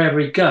havoc wherever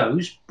he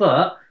goes.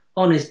 But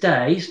on his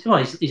day, he's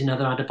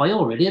another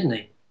Adebayor, really, isn't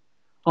he?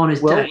 On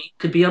his Well- day, he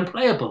could be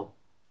unplayable.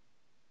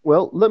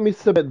 Well, let me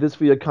submit this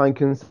for your kind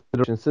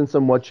consideration. Since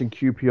I'm watching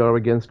QPR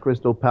against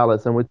Crystal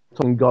Palace and we're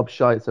talking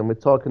gobshites and we're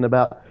talking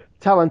about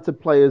talented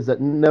players that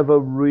never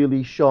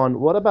really shone,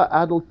 what about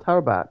Adel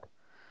Tarbak?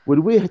 Would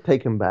we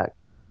take him back?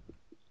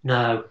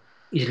 No,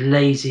 he's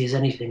lazy as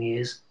anything. He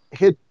is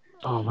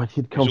But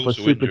he'd come He's for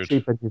also super injured.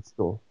 cheap and he'd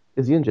score.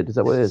 Is he injured? Is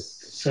that what it is?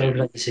 so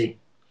lazy.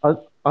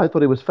 I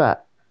thought he was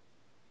fat.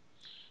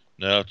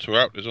 No,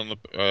 Taarabt is on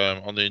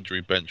the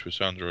injury bench with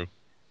Sandro.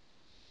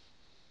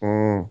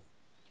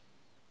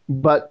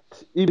 But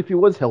even if he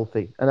was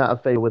healthy and out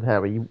of favour with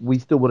Harry, we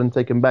still wouldn't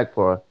take him back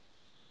for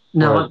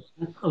No,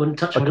 I wouldn't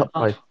touch a him with a cup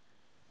price. barge.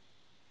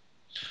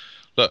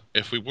 Look,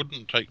 if we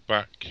wouldn't take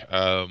back,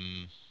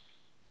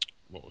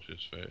 what was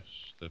his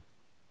face? The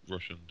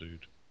Russian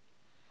dude.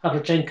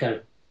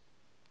 Pavlyuchenko.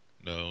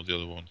 No, the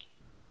other one.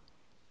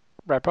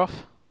 Rebrov?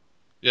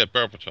 Yeah,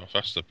 Berbatov.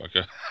 That's the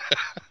bugger.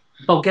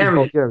 He's Bulgarian.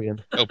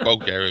 Bulgarian. Oh,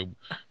 Bulgarian,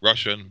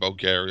 Russian,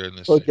 Bulgarian.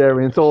 the same.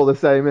 Bulgarian, it's all the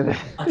same, isn't it?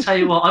 I tell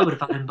you what, I would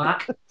have had him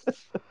back.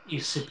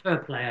 He's a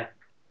superb player.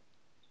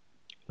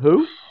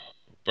 Who?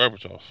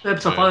 Berbatov.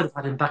 Berbatov, Yeah. I would have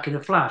had him back in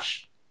a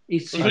flash.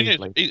 He's The thing is,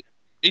 Seriously.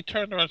 he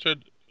turned around and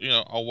said,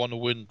 I want to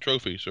win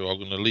trophies, so I'm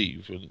going to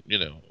leave. And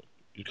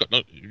he's got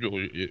no.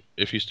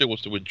 If he still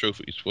wants to win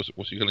trophies,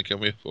 what's he going to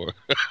come here for?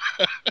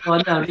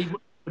 well, no,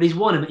 but he's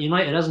won him at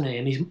United, hasn't he?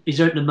 And he's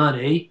earned the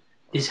money.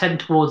 He's heading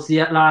towards the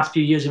last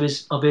few years of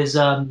his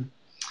footballing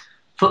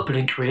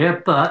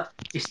career, but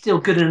he's still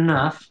good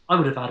enough. I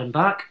would have had him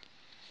back.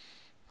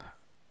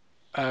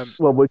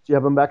 Well, would you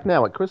have him back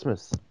now at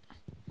Christmas?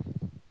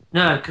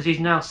 No, because he's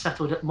now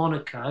settled at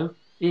Monaco.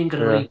 He ain't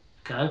going to Yeah. leave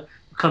Monaco.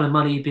 What kind of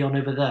money he'd be on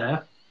over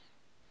there?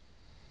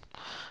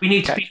 We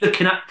need to be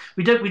looking at.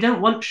 We don't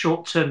want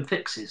short-term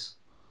fixes.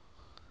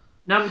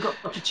 Now we've got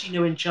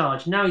Pochettino in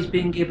charge. Now he's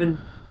being given.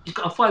 He's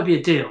got a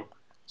 5-year deal,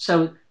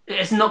 so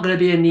it's not going to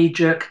be a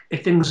knee-jerk.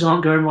 If things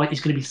aren't going right,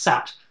 he's going to be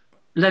sacked.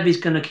 Levy's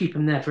going to keep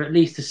him there for at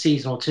least a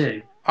season or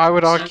two. I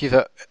would argue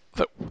that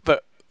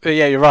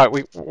yeah, you're right.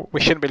 We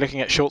shouldn't be looking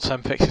at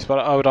short-term fixes, but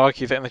I would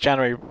argue that in the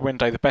January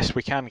window, the best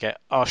we can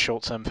get are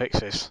short-term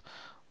fixes.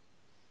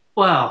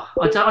 Well,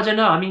 I don't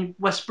know. I mean,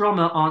 West Brom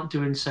aren't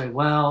doing so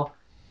well.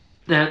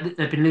 They've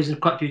been losing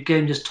quite a few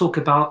games. Just talk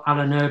about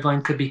Alan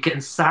Irvine could be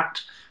getting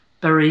sacked.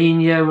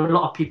 Berahino, a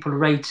lot of people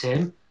rate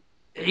him.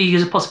 He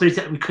is a possibility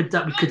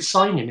that we could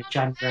sign him in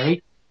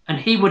January, and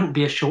he wouldn't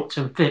be a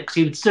short-term fix.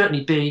 He would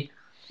certainly be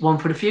one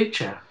for the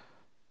future.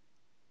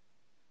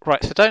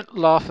 Right, so don't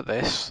laugh at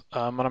this,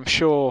 and I'm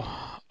sure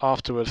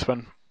afterwards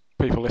when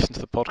people listen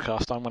to the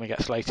podcast, I'm going to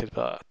get slated,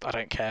 but I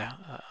don't care.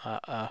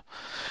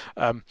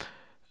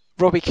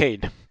 Robbie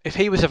Keane, if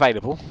he was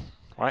available,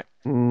 right?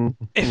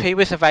 If he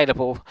was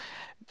available,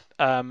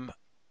 and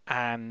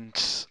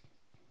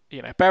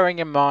bearing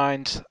in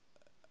mind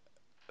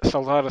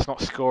Soldado's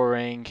not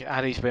scoring,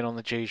 Addy's been on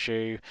the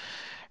juju,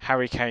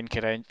 Harry Kane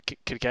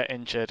could get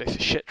injured. It's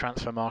a shit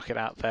transfer market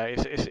out there.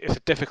 It's a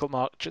difficult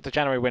market. The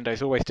January window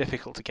is always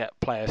difficult to get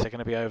players. They're going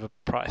to be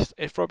overpriced.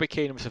 If Robbie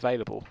Keane was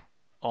available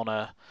on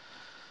a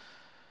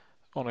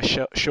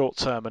short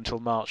term until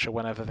March or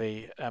whenever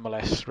the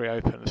MLS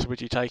reopens,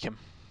 would you take him?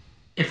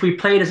 If we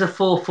played as a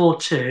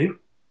 4-4-2,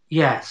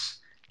 yes.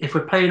 If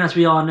we're playing as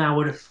we are now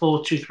with a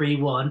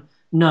 4-2-3-1,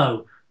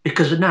 no.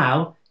 Because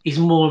now he's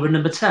more of a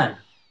number 10,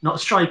 not a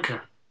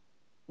striker.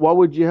 Why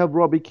would you have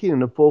Robbie Keane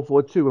in a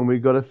 4-4-2 when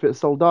we've got a fit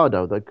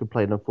Soldado that could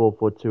play in a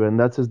 4-4-2 and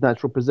that's his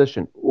natural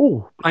position?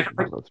 Ooh, that's a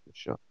good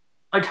shot.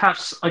 I'd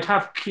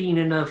have Keane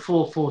in a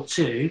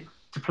 4-4-2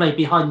 to play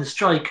behind the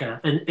striker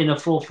in a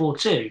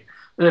 4-4-2.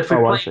 If we're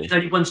playing with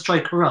only one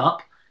striker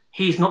up,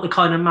 he's not the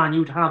kind of man you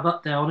would have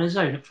up there on his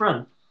own up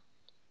front.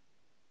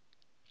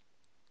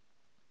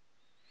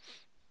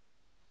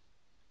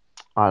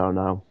 I don't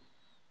know.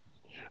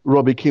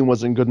 Robbie Keane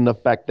wasn't good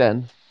enough back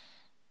then.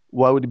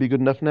 Why would he be good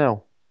enough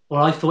now?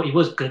 Well, I thought he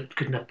was good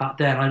enough back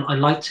then. I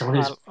liked him.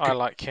 I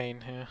like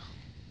Keane here.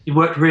 He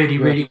worked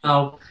really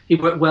well. He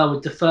worked well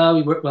with Defoe.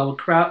 He worked well with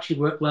Crouch. He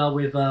worked well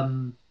with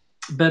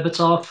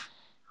Berbatov.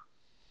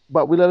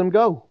 But we let him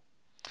go.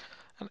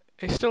 And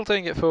he's still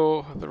doing it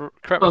for the.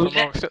 Correct me if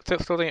I'm wrong.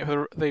 Still doing it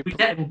for the.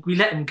 We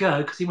let him go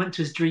because he went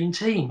to his dream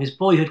team, his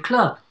boyhood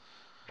club.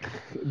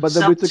 But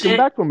then we took him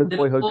back from his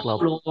boyhood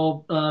club.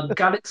 Or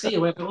Galaxy,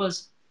 or whatever it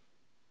was.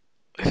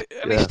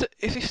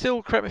 Is he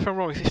still? Correct me if I'm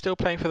wrong. Is he still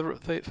playing for the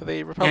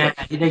Republic?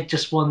 Yeah, they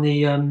just won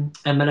the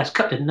MLS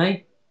Cup, didn't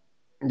they?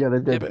 Yeah, they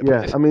did.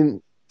 Yeah, I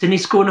mean, didn't he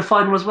score in the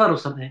final as well, or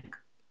something?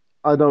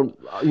 I don't.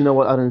 You know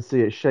what? I didn't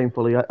see it.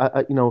 Shamefully,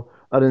 I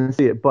didn't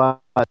see it. But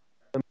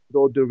with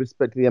all due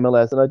respect to the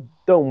MLS, and I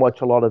don't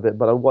watch a lot of it,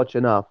 but I watch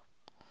enough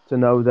to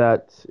know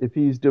that if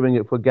he's doing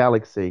it for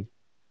Galaxy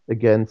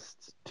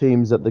against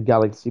teams that the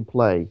Galaxy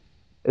play,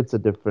 it's a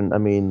different. I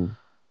mean,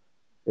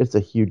 it's a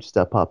huge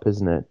step up,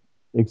 isn't it?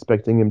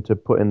 Expecting him to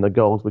put in the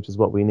goals, which is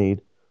what we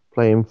need,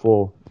 playing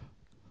for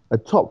a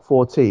top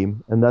four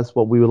team, and that's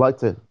what we would like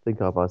to think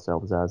of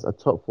ourselves as, a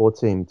top four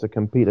team to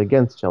compete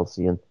against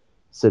Chelsea and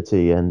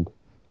City and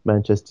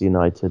Manchester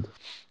United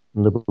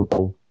and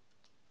Liverpool.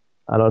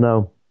 I don't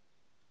know.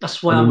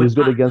 That's why I mean, would he's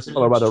good back against the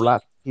Colorado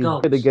Rapids. He's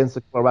goals. good against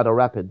the Colorado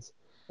Rapids,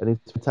 and he's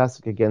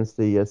fantastic against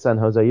the San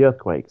Jose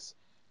Earthquakes.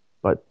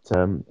 But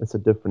it's a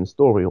different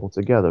story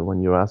altogether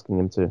when you're asking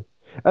him to.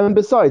 And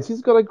besides,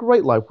 he's got a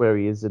great life where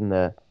he is in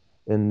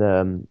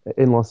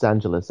Los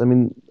Angeles. I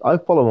mean, I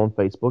follow him on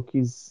Facebook.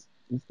 He's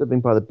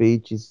living by the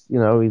beach. He's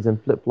in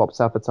flip flops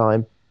half the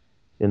time.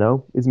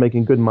 He's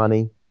making good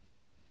money.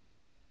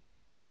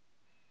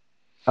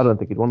 I don't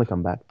think he'd want to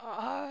come back.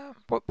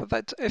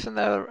 But isn't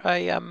there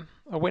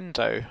a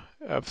window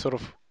of sort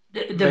of?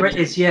 There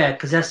is, yeah,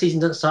 because their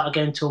season doesn't start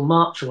again until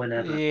March or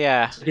whenever.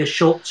 Yeah. So it'll be a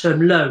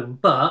short-term loan,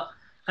 but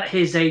at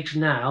his age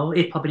now,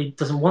 he probably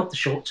doesn't want the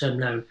short-term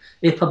loan.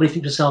 He'll probably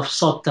think to himself,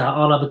 sod that,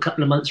 I'll have a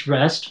couple of months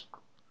rest,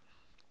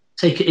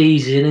 take it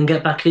easy, and then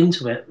get back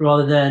into it,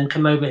 rather than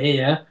come over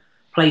here,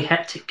 play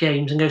hectic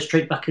games, and go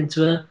straight back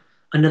into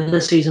another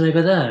season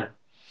over there.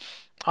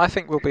 I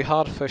think we'll be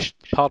hard pushed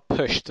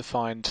to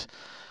find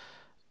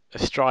a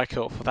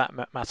striker, or for that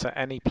matter,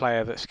 any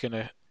player that's going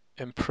to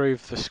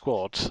improve the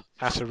squad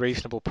at a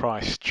reasonable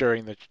price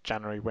during the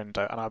January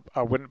window, and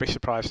I wouldn't be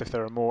surprised if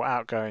there are more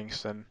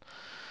outgoings than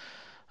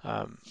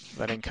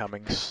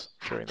incomings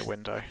during the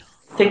window.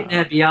 I think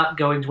there'd be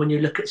outgoings when you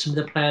look at some of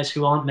the players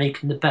who aren't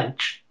making the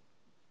bench.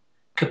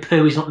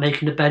 Capui's not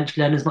making the bench,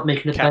 Lennon's not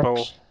making the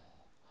bench.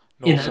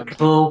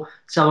 Cabal.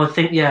 So I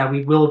think,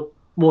 we will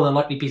more than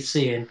likely be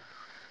seeing,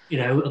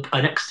 an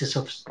exodus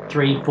of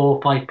 3,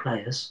 4, 5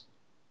 players.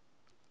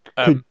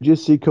 Could you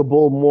see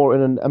Cabal more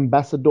in an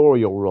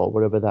ambassadorial role,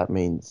 whatever that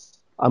means?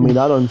 I mean,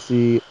 I don't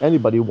see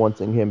anybody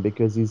wanting him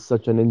because he's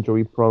such an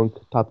injury-prone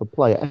type of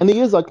player, and he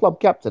is our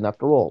club captain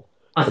after all.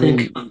 I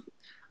think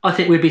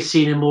we'd be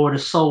seeing him more in a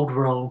sold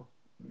role.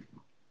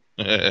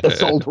 A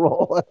sold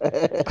role.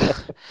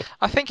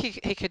 I think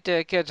he could do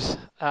a good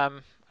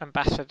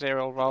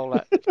ambassadorial role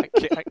at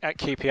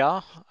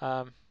QPR.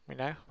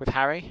 With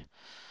Harry.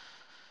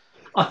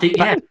 I think,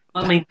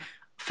 I mean,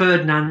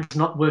 Ferdinand's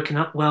not working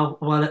out well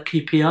at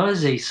QPR,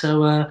 is he?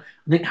 So I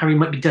think Harry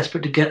might be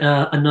desperate to get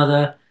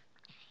another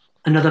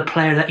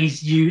player that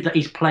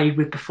he's played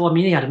with before. I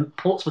mean, he had him at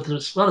Portsmouth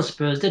as well as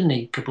Spurs, didn't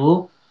he,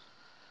 Cabal?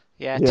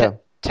 Yeah.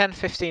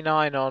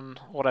 10:59 on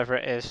whatever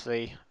it is,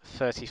 the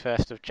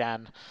 31st of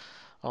Jan,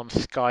 on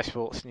Sky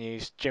Sports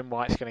News. Jim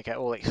White's going to get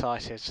all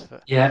excited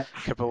that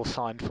Cabal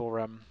signed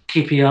for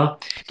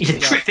QPR. He's a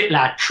terrific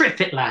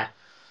lad.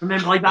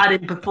 Remember, I've had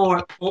him before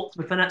at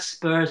Portsmouth and at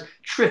Spurs.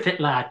 Terrific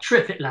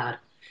lad.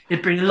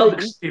 He'd bring a lot of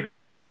experience.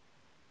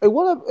 Hey,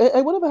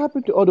 whatever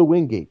happened to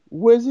Odowingie?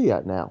 Where's he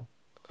at now?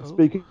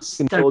 Speaking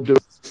Stoke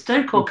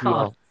or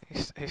Cardiff?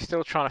 He's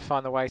still trying to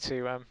find the way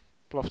to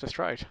Loftus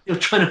Road. He's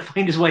trying to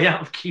find his way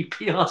out of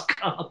QPR's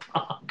car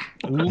park.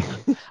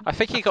 I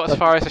think he got as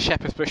far as the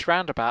Shepherd's Bush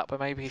roundabout, but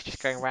maybe he's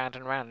just going round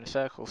and round in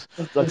circles.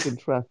 Stuck in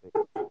traffic.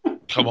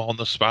 Come on,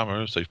 the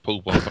spammers. They've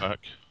pulled one back.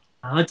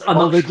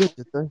 They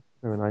did they?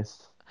 Very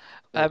nice.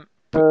 It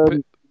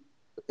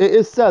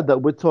is sad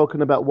that we're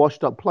talking about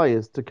washed-up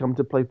players to come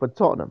to play for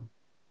Tottenham.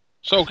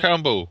 So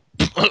Campbell.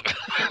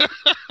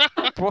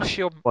 Wash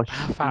your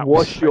mouth out.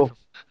 Wash your...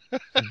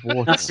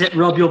 That's it,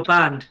 Rob, you're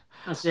banned.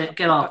 That's it,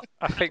 get off.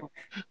 I think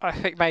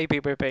maybe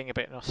we're being a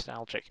bit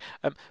nostalgic.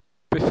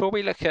 Before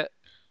we look at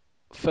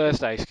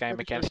Thursday's game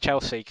against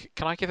Chelsea,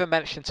 can I give a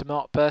mention to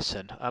Mark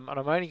Burton? And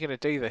I'm only going to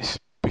do this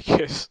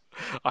because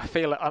I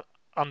feel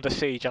under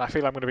siege, and I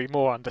feel I'm going to be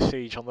more under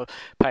siege on the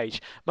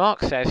page.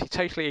 Mark says he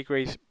totally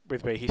agrees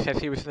with me. He says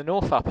he was in the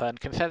North Upper, and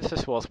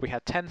consensus was we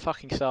had 10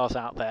 fucking stars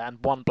out there and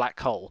one black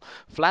hole.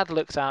 Vlad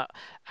looks out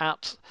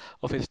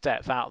of his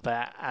depth out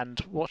there, and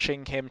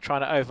watching him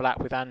trying to overlap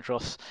with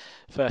Andros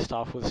first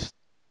half was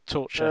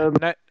torture.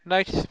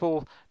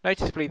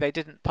 Noticeably, they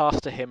didn't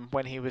pass to him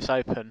when he was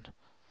open.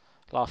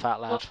 Laugh out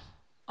loud.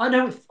 I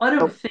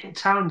don't think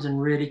Townsend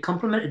really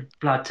complimented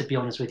Vlad, to be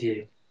honest with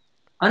you.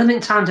 I don't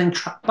think Townsend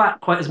tracked back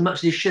quite as much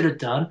as he should have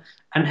done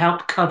and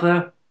helped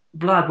cover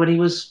Vlad when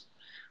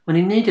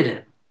he needed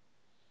it.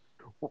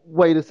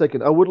 Wait a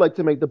second. I would like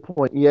to make the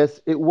point. Yes,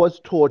 it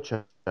was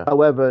torture.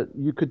 However,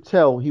 you could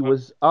tell he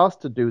was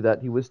asked to do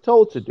that. He was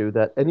told to do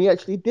that, and he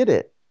actually did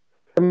it.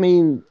 I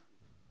mean,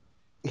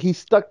 he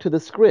stuck to the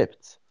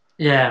script.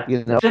 Yeah.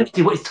 He didn't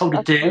do what he's told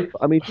to do.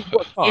 I mean, he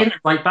ain't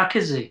right back,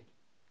 is he?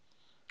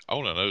 I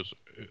want to know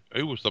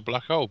who was the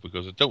black hole,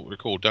 because I don't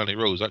recall Danny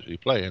Rose actually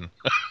playing.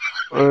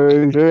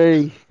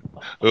 Very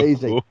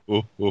easy.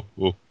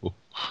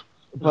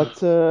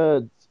 But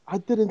I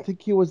didn't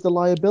think he was the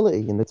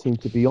liability in the team,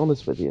 to be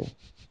honest with you.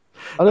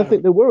 I don't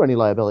think there were any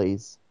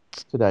liabilities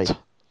today.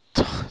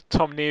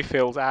 Tom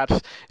Newfield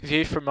adds,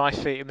 view from my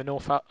seat in the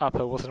North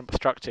Upper wasn't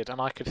obstructed,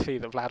 and I could see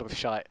that Vlad was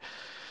shite.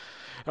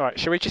 All right,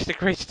 shall we just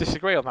agree to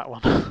disagree on that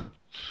one?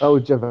 Oh,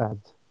 Javad.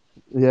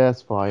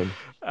 Yes, fine.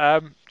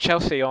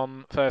 Chelsea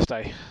on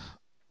Thursday.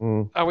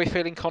 Mm. Are we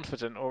feeling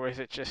confident, or is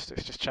it's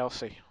just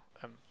Chelsea?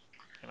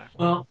 know.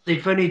 Well,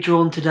 they've only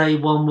drawn today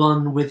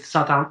 1-1 with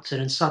Southampton,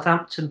 and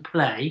Southampton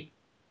play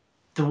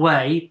the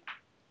way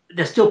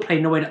they're still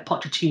playing the way that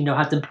Pochettino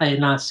had them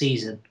playing last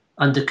season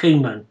under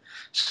Koeman.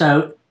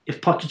 So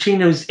if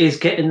Pochettino is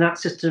getting that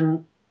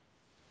system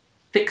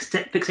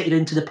fixated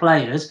into the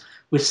players,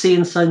 we're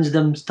seeing signs of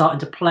them starting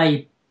to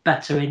play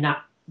better in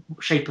that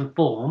shape and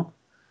form.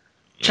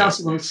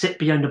 Chelsea won't sit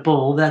behind the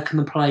ball. They'll come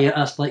and play at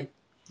us like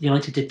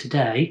United did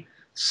today.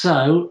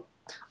 So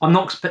I'm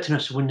not expecting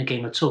us to win the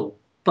game at all.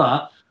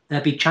 But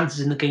there'll be chances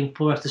in the game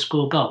for us to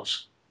score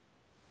goals.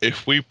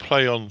 If we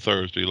play on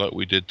Thursday like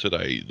we did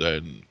today,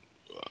 then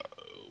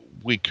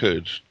we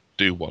could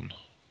do one.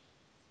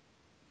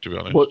 To be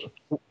honest,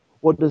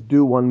 what does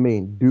do one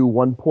mean? Do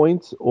 1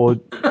 point or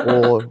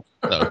no.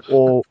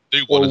 or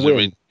Do one or as I win?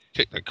 mean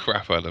kick the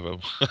crap out of them,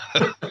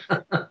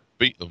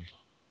 beat them,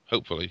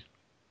 hopefully.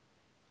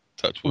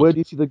 Touch wood. Where do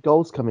you see the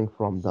goals coming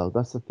from, though?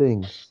 That's the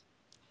thing.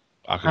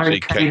 I can Harry see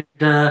Kane,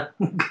 Kane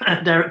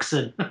and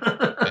Ericsson.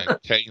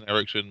 Kane,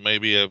 Ericsson,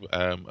 maybe a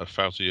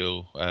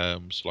Fazio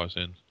slice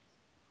in.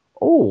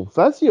 Oh,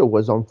 Fazio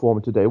was on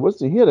form today,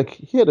 wasn't he?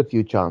 He had a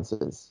few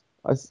chances.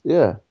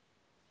 Yeah.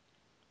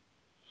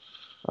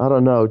 I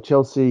don't know.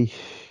 Chelsea,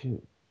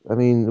 I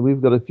mean,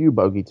 we've got a few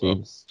bogey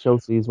teams.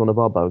 Chelsea is one of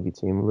our bogey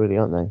teams, really,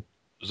 aren't they?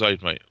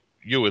 Zaid, mate,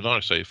 you and I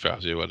say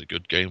Fazio had a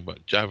good game,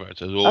 but Javert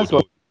says, That's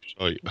what-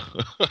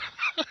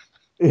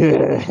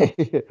 Yeah.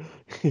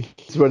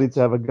 He's ready to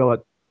have a go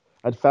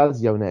at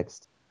Fazio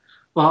next.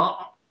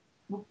 Well,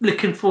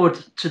 looking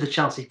forward to the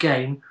Chelsea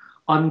game,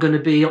 I'm going to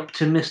be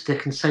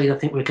optimistic and say I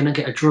think we're going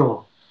to get a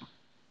draw.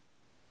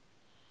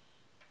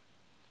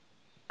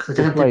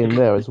 We're playing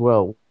there as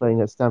well, playing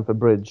at Stamford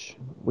Bridge.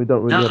 We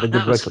don't really have a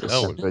good record at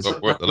No, Stamford Bridge.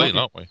 we're at the lane,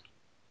 aren't we?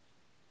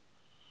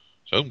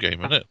 It's home game,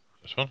 isn't it?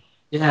 This one.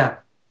 Yeah,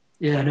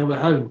 no, we're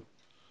home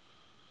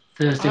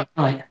Thursday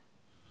night.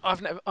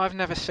 I've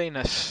never seen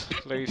us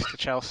lose to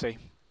Chelsea,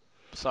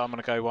 so I'm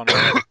going to go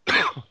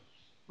 1-1.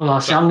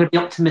 Well, so I'm going to be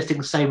optimistic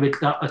and say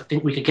I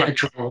think we could get a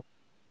draw.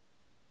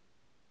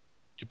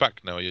 You're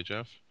back now, are you,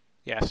 Jeff?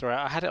 Yeah, sorry,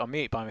 I had it on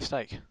mute by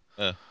mistake.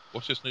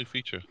 What's this new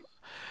feature?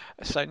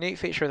 So, new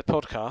feature of the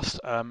podcast,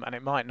 and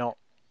it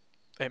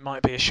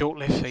might be a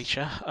short-lived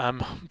feature,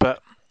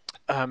 but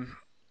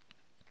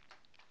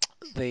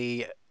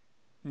the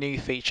new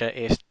feature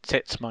is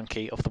Tits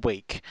Monkey of the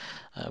Week,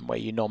 where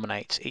you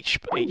nominate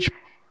each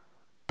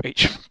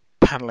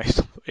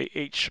panelist,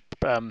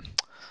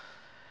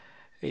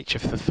 each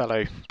of the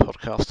fellow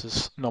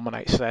podcasters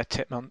nominates their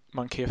Tit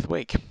Monkey of the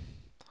Week.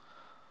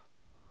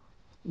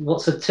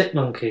 What's a tit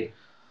monkey?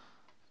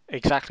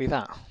 Exactly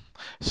that.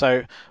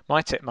 So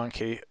my Tit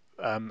Monkey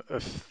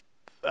of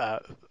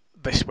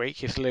this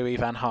week is Louis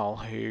van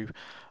Gaal, who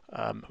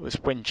was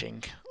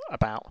whinging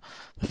about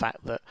the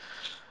fact that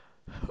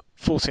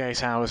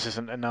 48 hours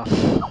isn't enough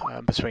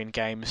between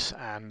games,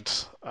 and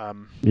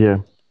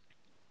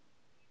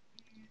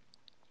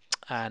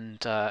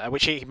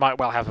which he might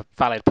well have a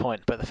valid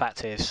point, but the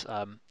fact is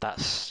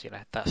that's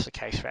the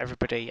case for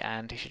everybody,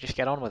 and he should just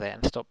get on with it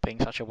and stop being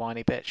such a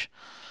whiny bitch.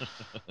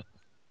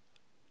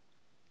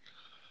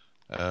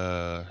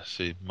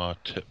 See, my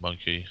tip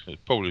monkey is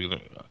probably gonna.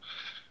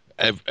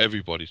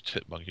 Everybody's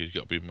tip monkey has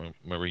got to be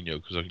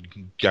Mourinho, because I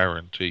can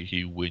guarantee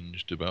he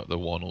whinged about the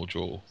 1-1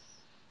 draw.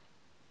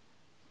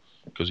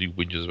 Because he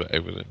whinges about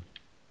everything.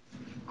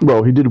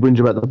 Well, he did whinge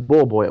about the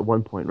ball boy at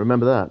one point.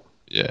 Remember that?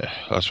 Yeah,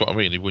 that's what I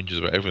mean. He whinges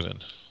about everything.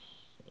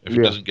 If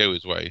it doesn't go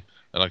his way,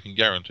 and I can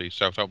guarantee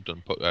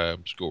Southampton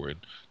scoring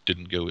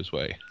didn't go his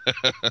way.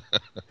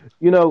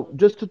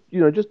 Just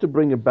to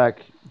bring it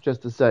back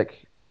just a sec,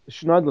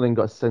 Schneiderlin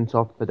got sent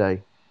off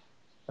today.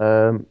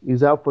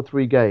 He's out for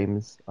 3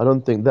 games. I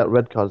don't think that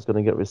red card is going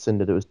to get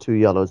rescinded. It was 2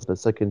 yellows, and the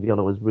second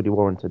yellow was really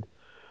warranted.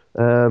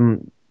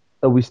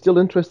 Are we still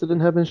interested in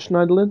having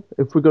Schneiderlin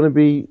if there are going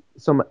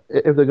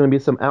to be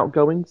some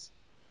outgoings?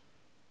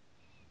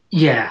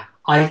 Yeah,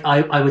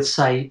 I would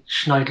say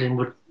Schneiderlin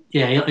would.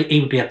 Yeah, he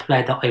would be a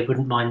player that I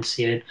wouldn't mind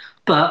seeing.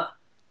 But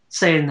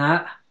saying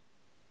that,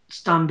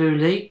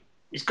 Stambouli,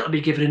 he's got to be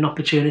given an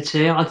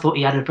opportunity. I thought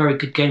he had a very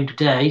good game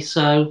today,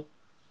 so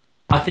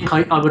I think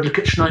I would look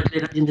at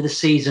Schneiderlin at the end of the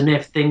season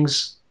if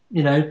things,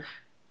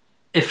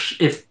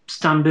 if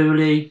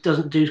Stambouli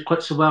doesn't do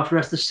quite so well for the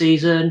rest of the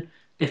season,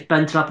 if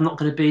Bentaleb not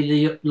going to be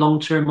the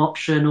long-term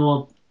option,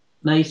 or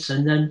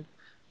Mason, then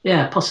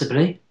yeah,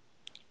 possibly.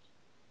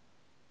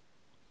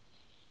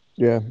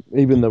 Yeah,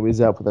 even though he's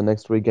out for the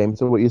next 3 games.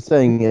 So what you're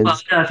saying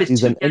is if it's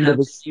he's an end of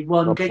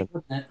one option. game,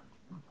 wouldn't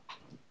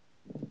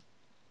it?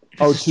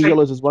 Oh, 2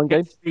 yellows is 1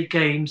 game? 3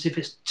 games. If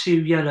it's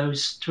 2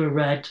 yellows to a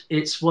red,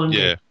 it's 1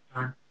 game.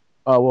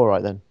 Oh, all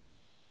right then.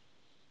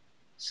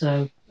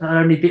 So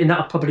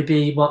that'll probably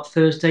be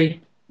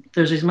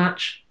Thursday's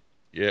match.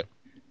 Yeah.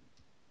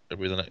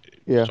 It'll be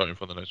starting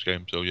from the next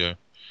game. So yeah,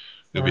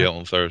 he'll be out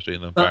on Thursday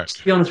and then back.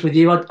 To be honest with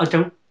you, I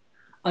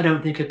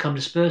don't think he'll come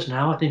to Spurs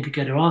now. I think he'll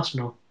go to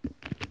Arsenal.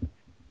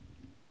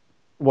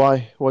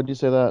 Why? Why do you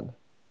say that?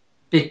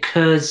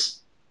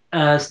 Because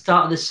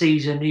start of the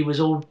season, he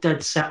was all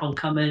dead set on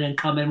coming,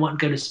 wanting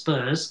to go to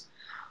Spurs.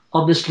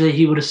 Obviously,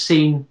 he would have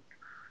seen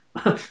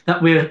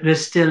that we're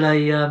still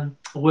a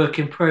work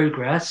in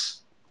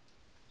progress,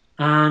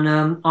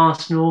 and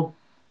Arsenal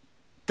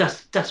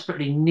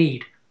desperately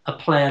need a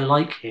player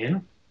like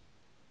him,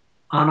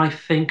 and I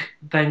think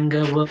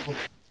Wenger will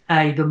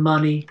pay the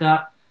money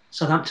that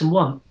Southampton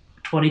want,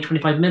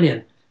 25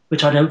 million,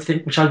 which I don't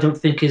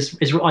think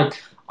is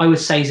right. I would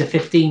say he's a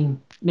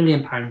 15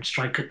 million pound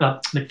striker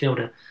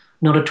midfielder,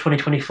 not a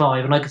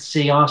 2025, and I could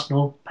see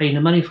Arsenal paying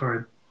the money for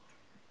him.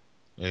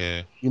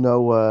 Yeah. You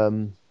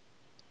know,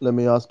 let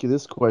me ask you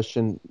this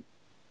question.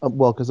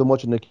 Well, because I'm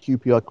watching the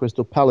QPR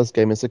Crystal Palace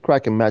game. It's a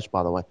cracking match,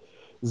 by the way.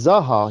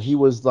 Zaha, he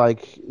was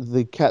like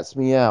the cat's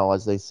meow,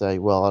 as they say.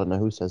 Well, I don't know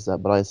who says that,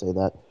 but I say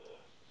that.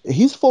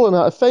 He's fallen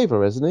out of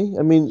favour, isn't he?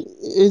 I mean,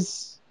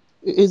 is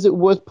it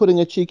worth putting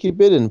a cheeky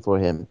bid in for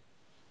him?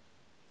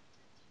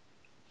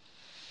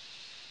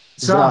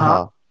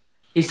 Zaha,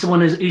 he's the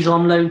one who's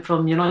on loan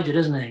from United,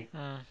 isn't he?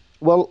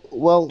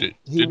 Well, he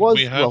Didn't was.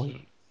 we have? Well,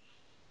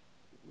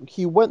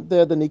 he went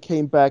there, then he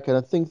came back, and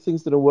I think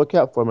things didn't work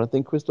out for him. I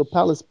think Crystal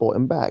Palace bought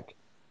him back.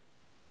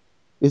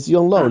 Is he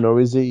on loan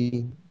or is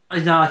he?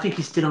 No, I think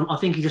he's still on. I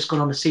think he just gone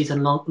on a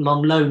season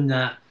long loan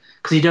there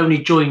because he'd only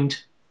joined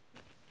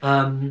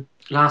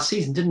last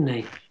season, didn't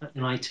he? At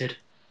United.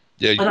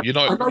 Yeah, I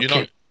like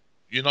him.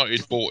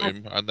 United bought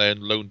him and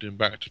then loaned him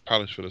back to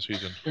Palace for the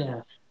season.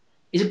 Yeah,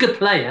 he's a good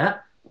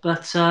player,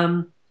 but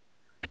I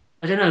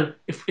don't know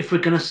if we're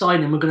going to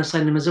sign him. We're going to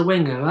sign him as a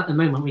winger. At the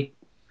moment,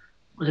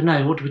 I don't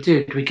know. What do we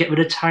do? Do we get rid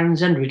of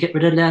Townsend? Do we get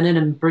rid of Lennon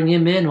and bring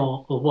him in,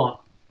 or what?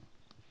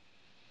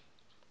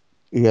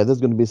 Yeah, there's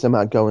going to be some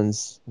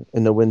outgoings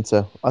in the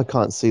winter. I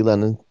can't see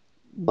Lennon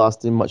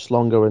lasting much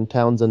longer, and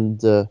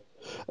Townsend.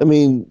 I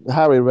mean,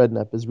 Harry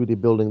Redknapp is really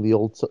building the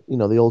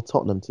old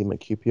Tottenham team at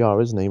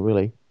QPR, isn't he?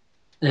 Really.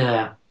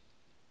 Yeah.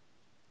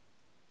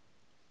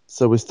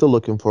 So we're still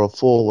looking for a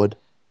forward.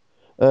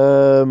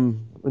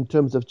 In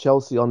terms of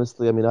Chelsea,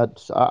 honestly, I mean,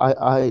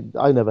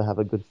 I never have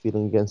a good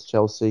feeling against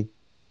Chelsea.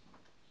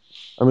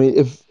 I mean,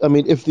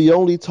 if the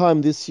only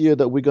time this year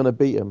that we're going to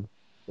beat them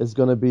is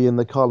going to be in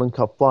the Carling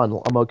Cup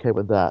final, I'm okay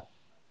with that.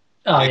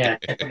 Oh yeah,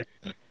 definitely.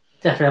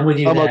 Definitely, I'm with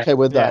you I'm there. okay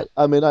with that.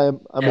 I mean,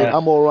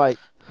 I'm all right.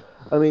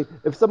 I mean,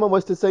 if someone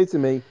was to say to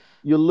me,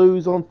 "You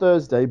lose on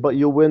Thursday, but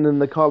you win in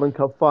the Carling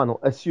Cup final,"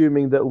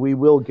 assuming that we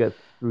will get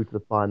through to the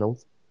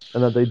finals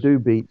and that they do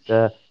beat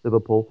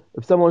Liverpool,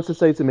 if someone was to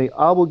say to me,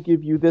 "I will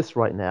give you this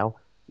right now.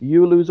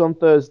 You lose on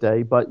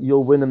Thursday, but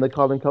you'll win in the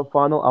Carling Cup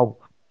final,"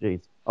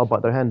 I'll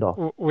bite their hand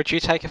off. Would you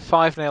take a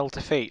 5-0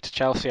 defeat to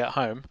Chelsea at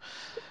home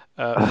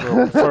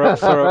for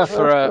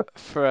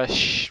a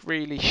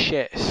really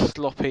shit,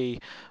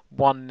 sloppy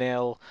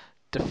 1-0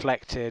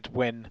 deflected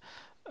win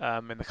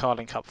in the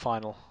Carling Cup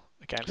final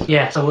against them?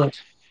 Yes, I would.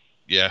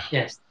 Yeah.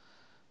 Yes.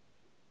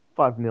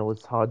 5-0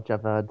 is hard,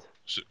 Javad.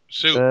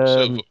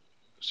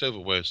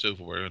 Silverware,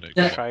 isn't it?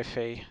 Yeah.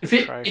 Trophy.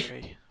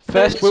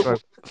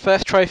 Put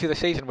First trophy of the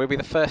season. We'll be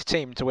the first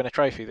team to win a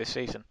trophy this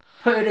season.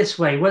 it this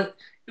way: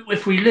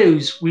 if we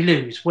lose, we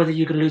lose. Whether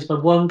you're going to lose by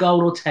 1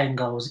 goal or 10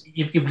 goals,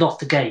 you've lost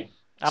the game.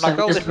 And So our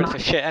goal it doesn't difference matter.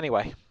 is shit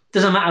anyway.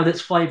 Doesn't matter that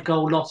it's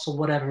 5-goal loss or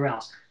whatever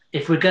else.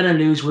 If we're going to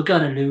lose, we're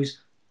going to lose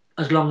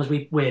as long as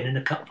we win in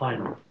the cup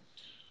final.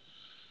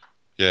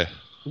 Yeah.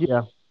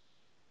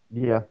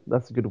 Yeah,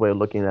 that's a good way of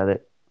looking at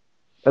it.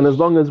 And as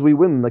long as we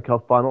win the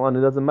cup final, and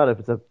it doesn't matter if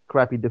it's a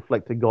crappy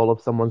deflected goal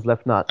of someone's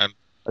left nut,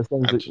 as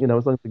long as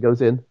it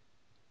goes in.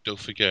 Don't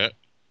forget,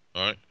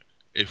 right?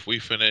 If we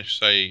finish,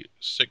 say,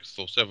 6th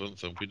or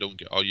 7th, and we don't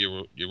get our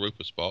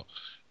Europa spot,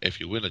 if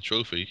you win a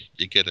trophy,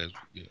 you get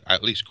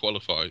at least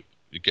qualify.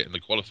 You get in the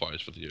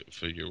qualifiers for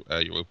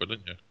Europa,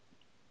 don't you?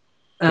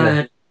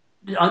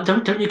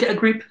 Don't you get a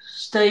group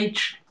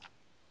stage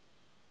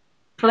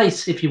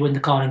place if you win the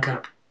Carling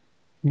Cup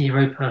in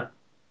Europa?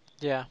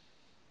 Yeah.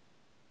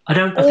 I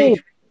think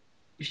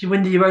if you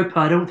win the Europa,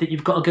 I don't think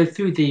you've got to go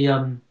through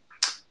the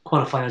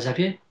qualifiers, have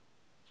you?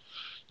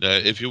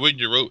 If we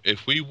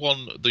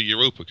won the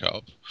Europa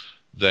Cup,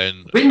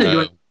 then Win the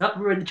Europa Cup,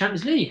 we're in the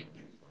Champions League.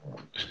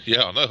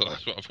 Yeah, I know.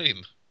 That's what I mean.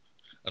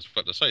 I was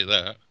about to say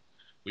that.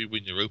 We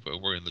win Europa,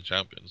 we're in the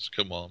Champions.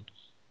 Come on.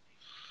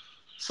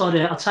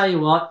 Sorry, I'll tell you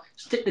what.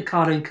 Stick the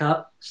Carling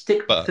Cup.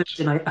 Stick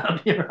Thursday night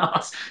up your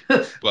ass.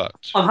 But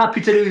I'm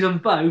happy to lose them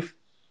both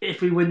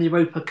if we win the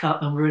Europa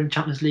Cup and we're in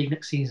Champions League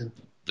next season.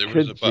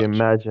 Could you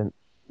imagine?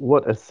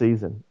 What a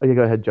season. Okay,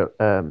 go ahead,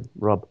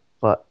 Rob.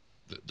 But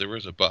there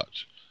is a but.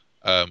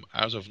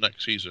 As of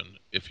next season,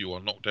 if you are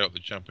knocked out of the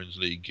Champions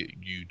League,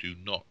 you do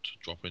not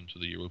drop into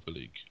the Europa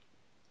League.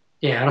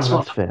 Yeah,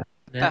 that's fair.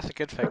 Yeah. That's a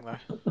good thing, though.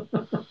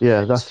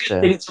 Yeah, that's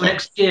fair. Until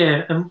next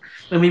year, and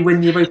when we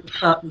win the Europa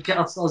Cup, we get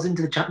ourselves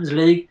into the Champions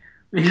League,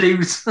 we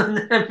lose, and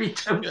then we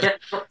don't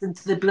get dropped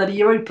into the bloody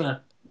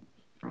Europa.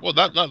 Well,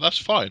 that's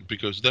fine,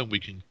 because then we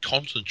can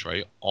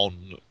concentrate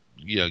on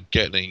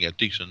getting a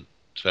decent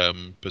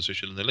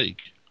position in the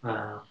league.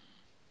 Wow.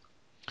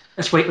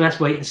 Let's wait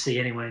and see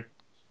anyway.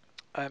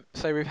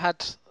 So we've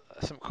had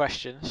some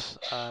questions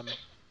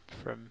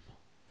from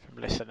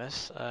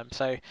listeners.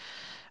 So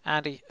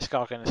Andy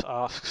Scargins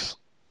asks,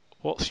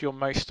 "What's your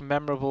most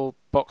memorable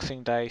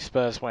Boxing Day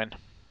Spurs win?"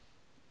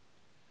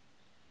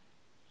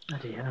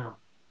 Bloody hell.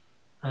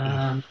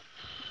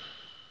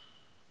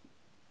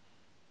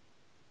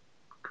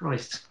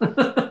 Christ.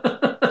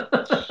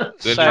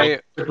 So,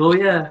 Oh,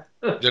 yeah.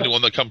 The only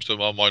one that comes to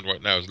my mind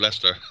right now is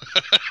Leicester.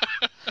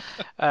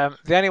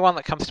 the only one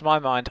that comes to my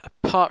mind,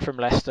 apart from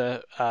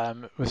Leicester,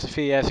 was a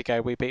few years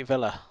ago we beat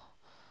Villa.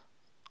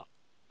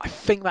 I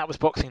think that was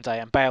Boxing Day,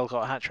 and Bale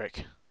got a hat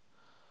trick.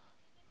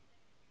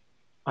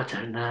 I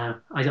don't know.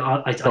 I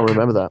Don't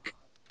remember that.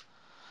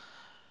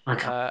 I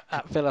can't.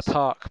 At Villa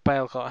Park,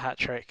 Bale got a hat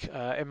trick.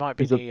 It might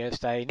be Is it- New Year's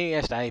Day. New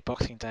Year's Day,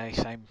 Boxing Day,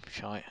 same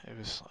shite. It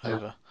was Yeah.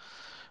 over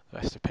the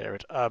Leicester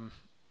period.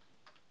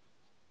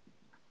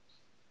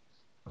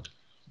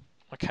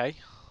 Okay.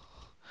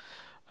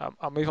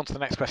 I'll move on to the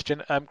next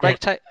question. Greg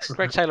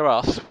Taylor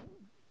asks,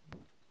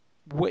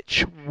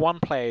 which one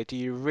player do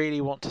you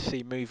really want to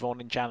see move on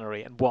in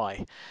January, and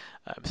why?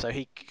 So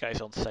he goes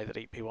on to say that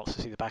he wants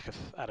to see the back of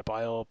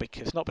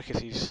Adebayor, not because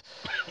he's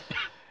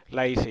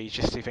lazy,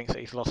 just he thinks that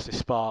he's lost his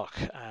spark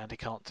and he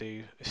can't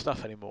do his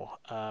stuff anymore,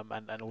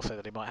 and also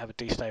that he might have a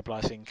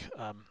destabilising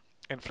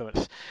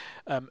influence.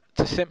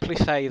 To simply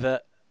say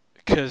that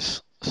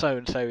because so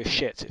and so is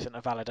shit isn't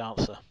a valid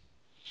answer.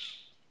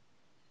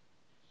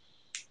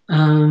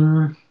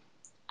 Who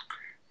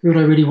would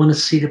I really want to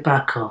see the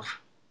back of?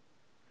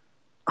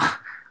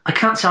 I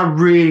can't say I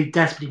really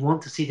desperately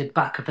want to see the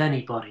back of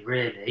anybody,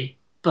 really.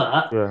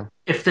 But Yeah.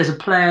 if there's a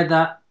player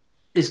that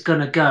is going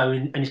to go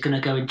and is going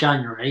to go in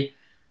January,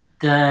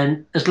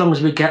 then as long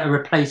as we get a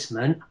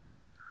replacement,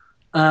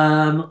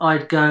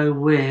 I'd go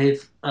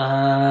with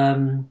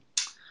Danny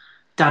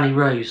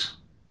Rose.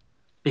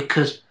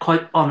 Because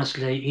quite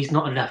honestly, he's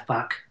not a left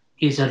back.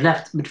 He's a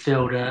left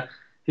midfielder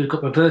who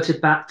got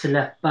reverted back to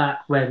left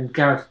back when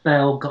Gareth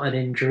Bale got an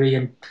injury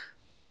and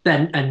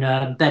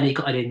Benny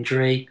got an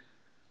injury.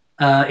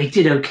 He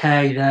did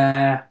okay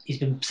there. He's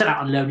been sent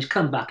out on loan. He's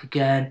come back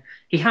again.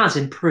 He has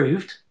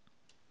improved,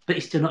 but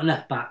he's still not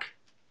left back.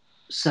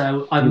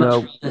 So I'd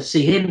much rather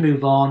see him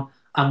move on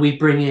and we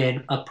bring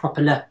in a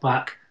proper left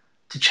back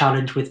to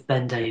challenge with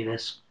Ben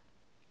Davies.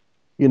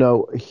 You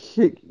know,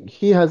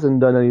 he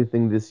hasn't done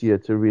anything this year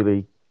to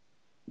really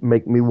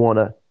make me want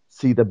to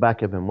see the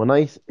back of him. When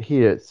I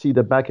hear see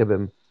the back of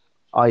him,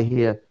 I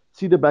hear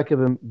see the back of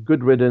him,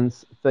 good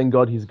riddance, thank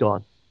God he's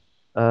gone.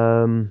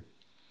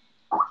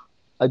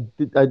 I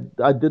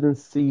didn't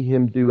see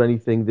him do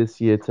anything this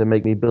year to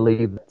make me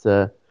believe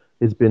that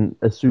he's been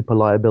a super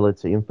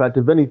liability. In fact,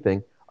 if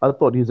anything, I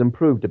thought he's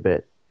improved a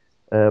bit.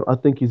 I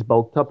think he's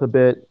bulked up a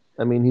bit.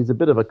 I mean, he's a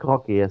bit of a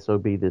cocky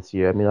SOB this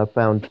year. I mean, I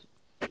found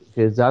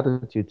his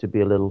attitude to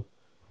be a little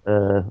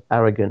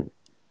arrogant,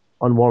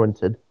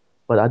 unwarranted.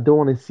 But I don't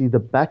want to see the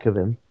back of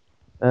him.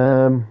 I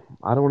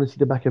don't want to see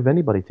the back of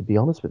anybody, to be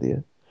honest with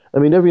you. I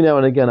mean, every now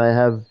and again, I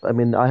have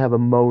a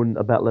moan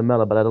about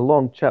Lamella, but I had a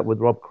long chat with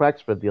Rob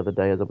Cracksford the other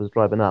day as I was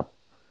driving up,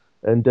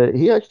 and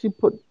he actually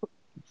put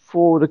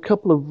forward a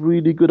couple of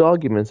really good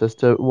arguments as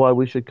to why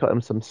we should cut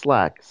him some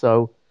slack.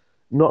 So,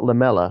 not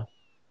Lamella.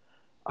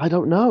 I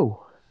don't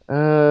know.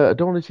 I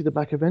don't want to see the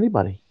back of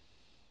anybody.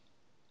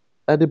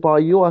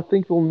 Adebayor, I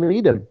think we'll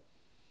need him.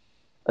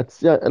 At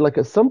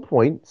some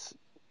point,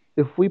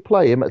 if we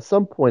play him at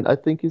some point, I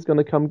think he's going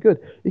to come good.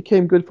 He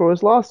came good for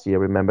us last year,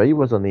 remember? He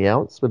was on the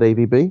outs with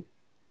AVB.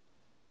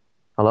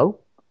 Hello?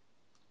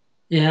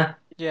 Yeah.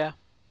 Yeah.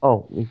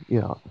 Oh,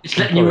 yeah. It's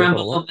letting you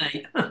ramble on,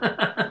 mate.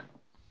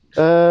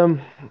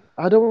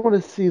 I don't want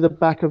to see the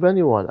back of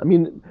anyone. I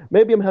mean,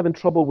 maybe I'm having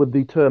trouble with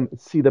the term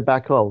see the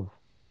back of.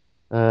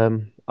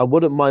 I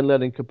wouldn't mind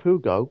letting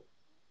Capu go,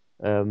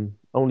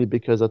 only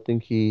because I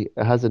think he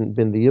hasn't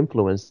been the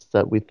influence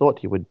that we thought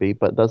he would be,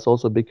 but that's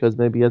also because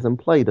maybe he hasn't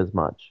played as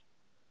much.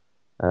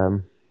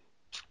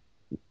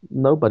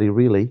 Nobody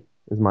really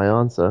is my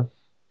answer.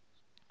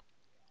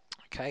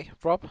 Okay,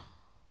 Rob?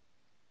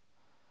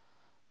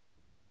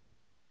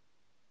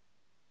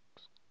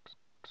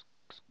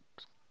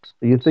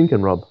 Are you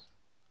thinking, Rob?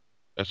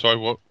 Sorry,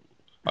 what?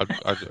 I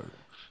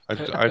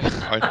take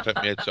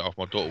my headset off.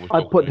 My daughter was.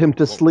 I'd put him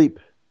to sleep.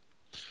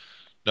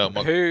 No,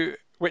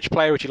 Which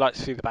player would you like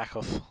to see the back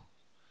of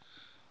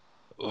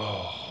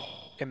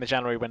Oh, in the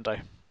January window?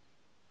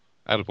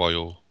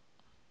 Adebayor.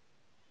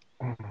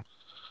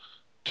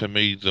 To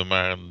me, the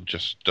man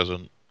just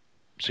doesn't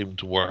seem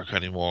to work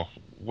anymore.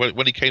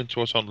 When he came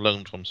to us on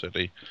loan from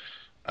City,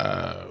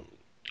 I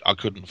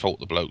couldn't fault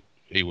the bloke.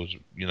 He was,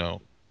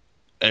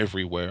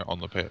 everywhere on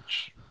the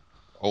pitch,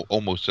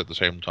 almost at the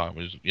same time.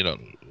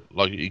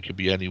 Like he could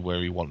be anywhere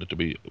he wanted to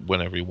be,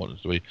 whenever he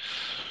wanted to be.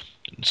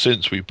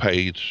 Since we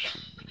paid,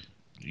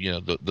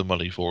 the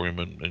money for him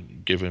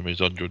and give him his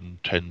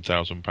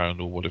 £110,000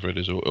 or whatever it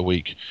is a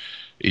week,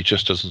 he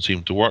just doesn't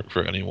seem to work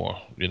for it anymore.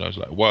 It's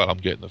like, well, I'm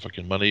getting the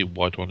fucking money.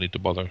 Why do I need to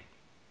bother?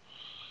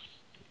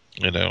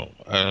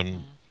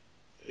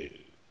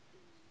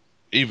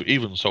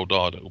 Even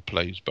Soldado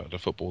plays better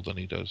football than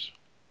he does.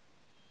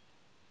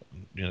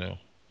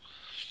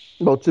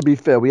 Well, to be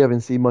fair, we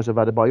haven't seen much of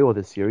Adebayor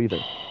this year either.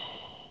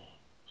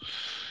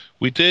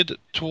 We did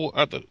talk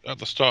at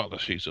the start of the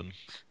season.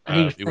 And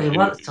he was playing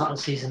well at the start of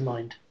the season,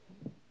 mind.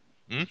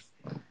 Hmm?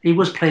 He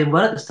was playing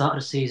well at the start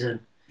of the season.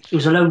 He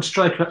was a lone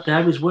striker up there.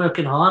 He was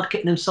working hard,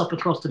 getting himself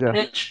across the Yeah.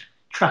 pitch,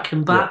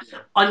 tracking back.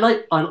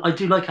 I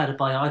do like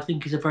Adebayo. I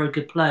think he's a very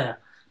good player.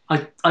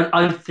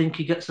 I think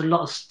he gets a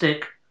lot of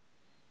stick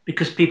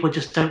because people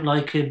just don't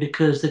like him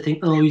because they think,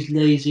 oh, he's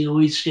lazy, oh,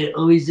 he's shit,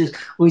 oh, he's this,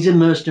 oh, he's a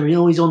mercenary,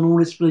 oh, he's on all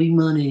this bloody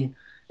money.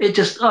 It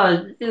just,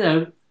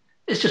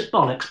 it's just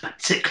bollocks,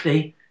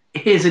 basically.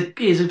 He is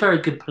a very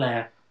good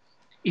player.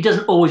 He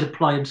doesn't always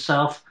apply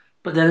himself,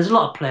 but there's a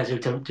lot of players who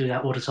don't do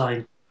that all the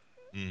time.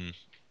 Mm.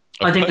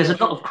 I think there's a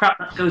lot of crap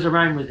that goes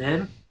around with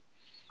him,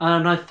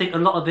 and I think a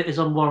lot of it is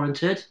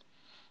unwarranted.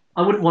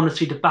 I wouldn't want to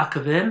see the back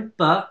of him,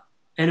 but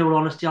in all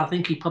honesty, I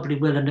think he probably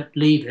will end up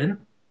leaving.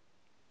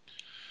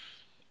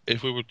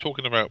 If we were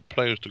talking about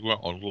players to go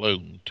out on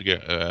loan to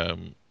get a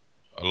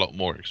lot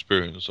more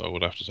experience, I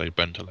would have to say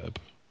Bentaleb.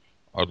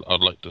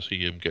 I'd like to see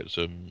him get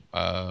some,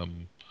 a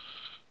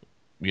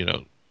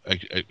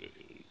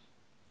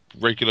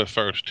regular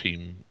first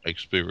team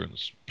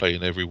experience,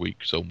 playing every week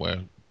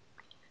somewhere,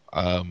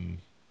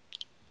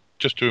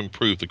 just to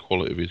improve the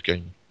quality of his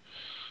game.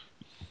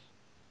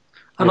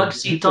 I'd like to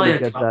see he's gonna Dyer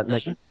get come up that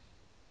next. there.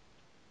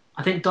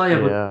 I think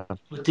Dyer Yeah.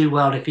 would do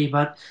well if he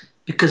went,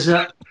 because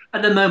at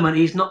the moment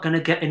he's not going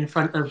to get in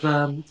front of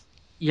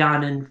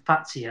Jan and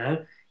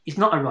Fazio. He's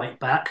not a right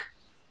back.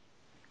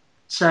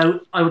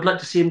 So I would like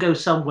to see him go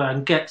somewhere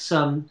and get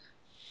some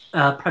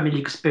Premier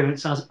League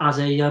experience as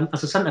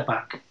a centre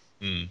back.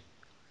 Mm.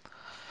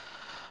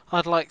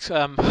 I'd like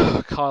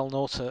Kyle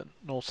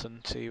Norton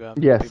to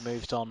Yes. be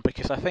moved on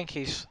because I think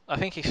he's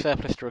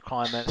surplus to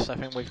requirements. I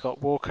think we've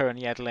got Walker and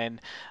Yedlin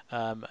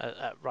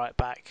at right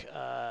back.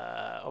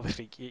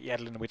 Obviously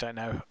Yedlin, we don't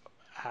know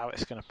how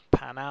it's going to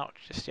pan out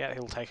just yet.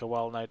 He'll take a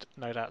while, no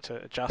doubt,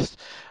 to adjust.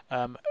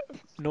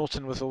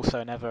 Norton was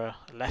also never a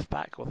left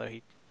back, although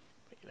he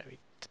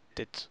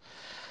did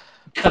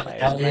play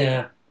as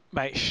a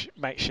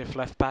makeshift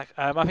left back.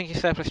 I think he's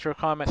surplus to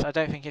requirements. I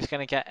don't think he's going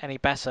to get any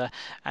better.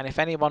 And if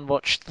anyone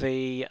watched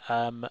the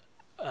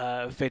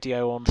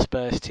video on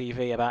Spurs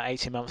TV about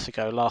 18 months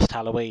ago, last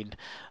Halloween,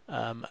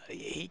 and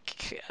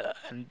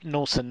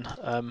Norton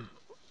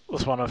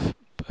was one of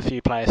a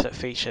few players that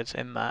featured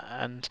in that,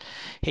 and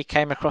he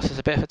came across as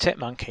a bit of a tip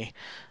monkey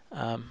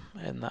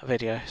in that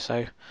video.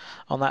 So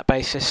on that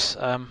basis,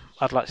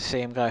 I'd like to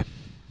see him go.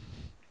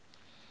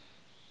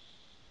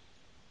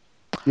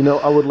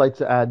 I would like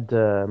to add,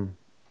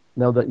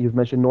 now that you've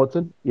mentioned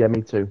Norton, yeah,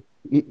 me too.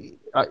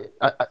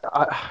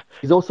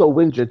 He's also a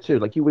whinger too.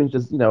 Like he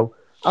whinges,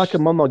 how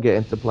come I'm not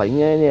getting to play?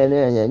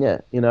 Yeah.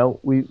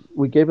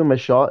 We gave him a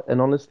shot,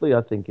 and honestly,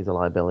 I think he's a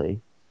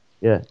liability.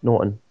 Yeah,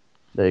 Norton.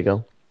 There you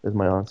go. There's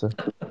my answer.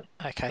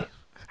 Okay.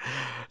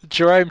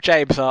 Jerome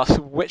James asks,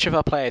 which of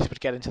our players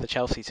would get into the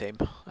Chelsea team?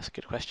 That's a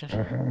good question.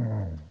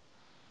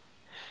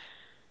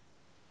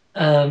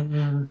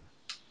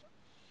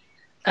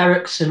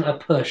 Eriksen a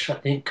push, I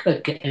think,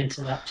 could get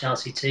into that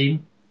Chelsea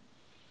team.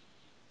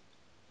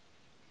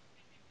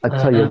 I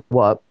tell you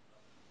what.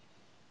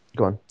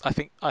 Go on. I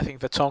think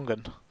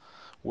Vertonghen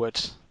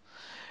would.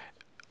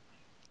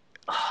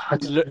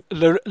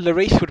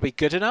 Lloris would be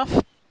good enough,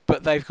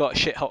 but they've got a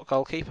shit hot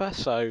goalkeeper,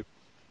 so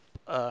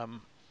I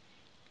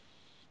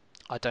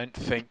don't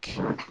think.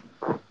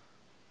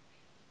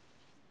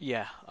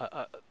 Yeah,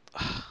 I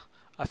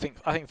think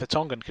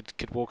Vertonghen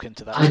could walk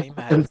into that team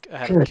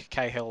ahead of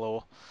Cahill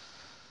or.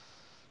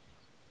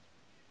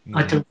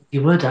 I don't think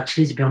you would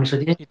actually, to be honest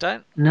with you. You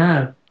don't?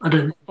 No, I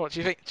don't. What do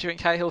you think? Do you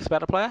think Cahill's a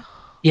better player?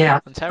 Yeah,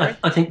 than Terry?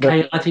 I think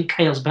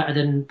Cahill's better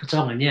than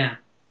Vertonghen. Yeah.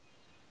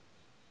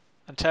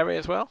 And Terry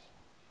as well?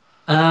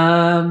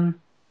 I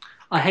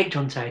hate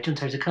John Terry. John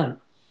Terry's a cunt.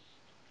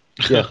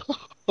 Yeah.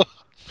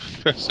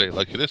 Say it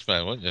like this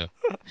man, won't you?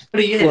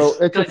 But he is. Well,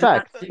 it's a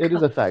fact. It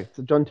is a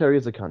fact. John Terry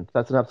is a cunt.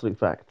 That's an absolute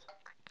fact.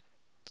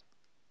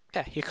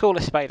 Yeah, you call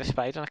a spade and a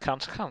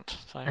cunt a cunt.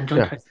 So. And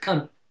John Terry's a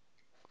cunt.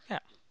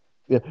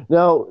 Yeah.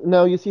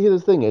 Now, you see, here the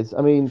thing is,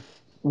 I mean,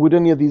 would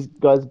any of these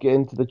guys get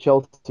into the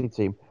Chelsea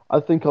team? I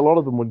think a lot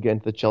of them would get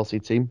into the Chelsea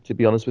team, to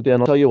be honest with you,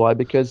 and I'll tell you why.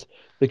 Because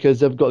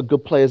they've got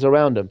good players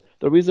around them.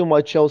 The reason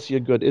why Chelsea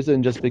are good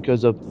isn't just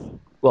because of,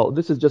 well,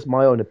 this is just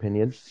my own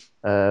opinion,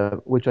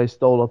 which I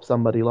stole off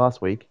somebody last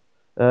week.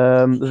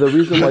 The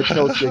reason why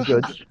Chelsea are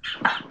good.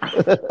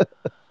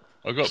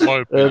 I got my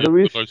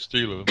opinion, but I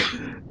steal them.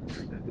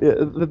 Yeah,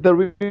 the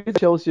reason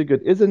Chelsea are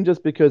good isn't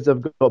just because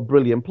they've got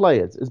brilliant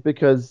players. It's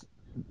because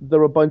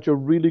they're a bunch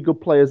of really good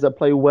players that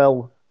play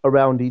well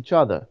around each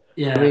other.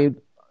 Yeah. I mean,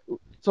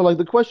 so like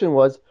the question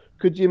was,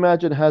 could you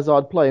imagine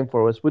Hazard playing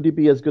for us? Would he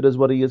be as good as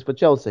what he is for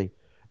Chelsea?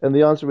 And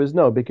the answer is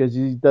no, because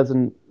he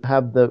doesn't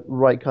have the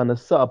right kind of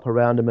setup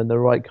around him and the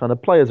right kind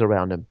of players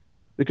around him.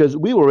 Because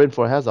we were in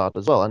for Hazard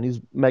as well, and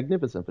he's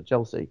magnificent for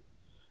Chelsea.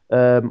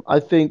 I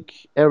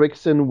think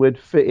Eriksen would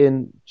fit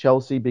in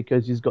Chelsea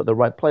because he's got the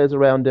right players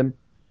around him.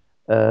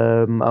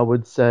 I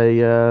would say,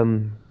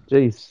 who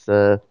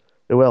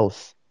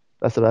else?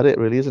 That's about it,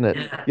 really, isn't it?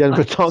 Jan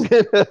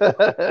Vertonghen.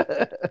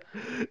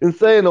 In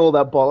saying all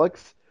that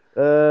bollocks,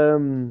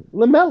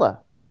 Lamella.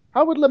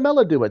 How would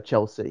Lamella do at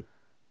Chelsea?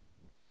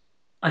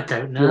 I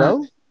don't know. You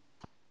know?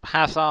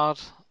 Hazard,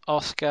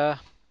 Oscar.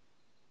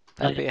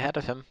 They'll be ahead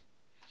of him.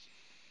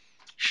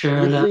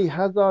 Sure. You see,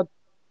 Hazard.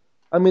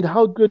 I mean,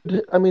 how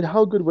good?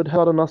 How good would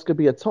Hazard and Oscar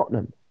be at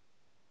Tottenham?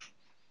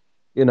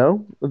 You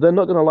know, they're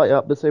not going to light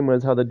up the same way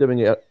as how they're doing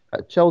it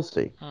at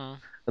Chelsea. Hmm.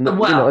 And the,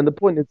 Well, and the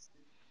point is,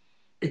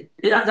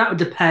 that would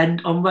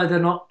depend on whether or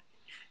not,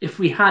 if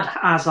we had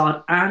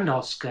Hazard and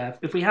Oscar,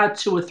 if we had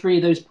 2 or 3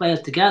 of those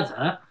players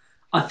together,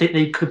 I think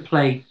they could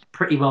play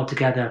pretty well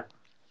together.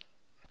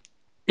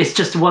 It's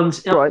just the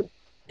ones. right?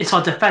 It's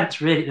our defence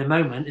really at the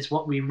moment is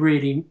what we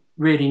really,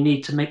 really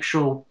need to make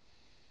sure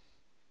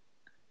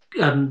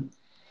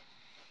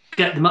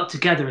get them up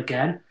together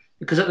again.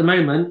 Because at the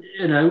moment,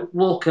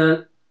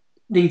 Walker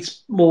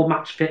needs more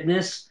match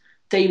fitness.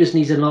 Davis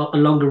needs a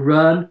longer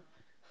run.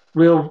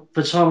 Will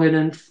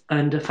Vertonghen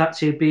and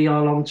Fazio be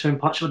our long-term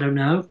partnership? I don't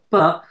know.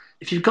 But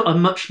if you've got a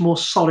much more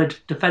solid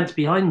defence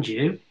behind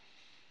you,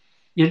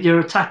 your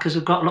attackers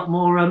have got a lot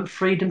more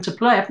freedom to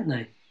play, haven't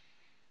they?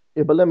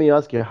 Yeah, but let me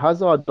ask you,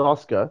 Hazard,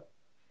 Oscar,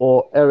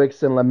 or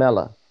Ericsson,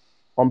 Lamella,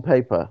 on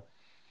paper,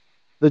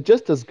 they're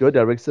just as good,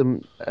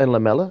 Ericsson and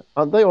Lamella,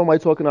 aren't they? Or am I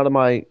talking out of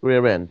my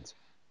rear end?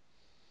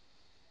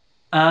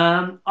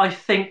 I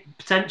think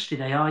potentially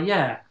they are.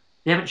 Yeah,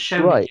 they haven't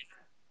shown it Right, yet,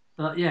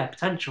 but yeah,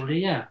 potentially,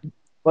 yeah.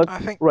 but I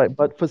think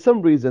but for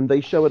some reason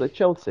they show it at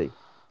Chelsea.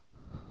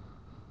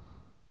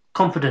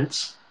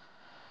 Confidence.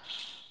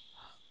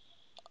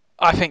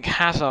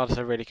 Hazard's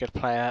a really good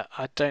player.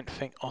 I don't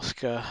think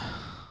Oscar.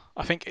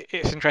 I think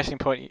it's an interesting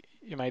point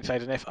you made,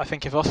 Zayden.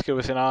 If Oscar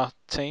was in our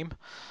team,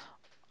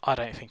 I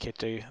don't think he'd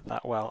do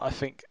that well. I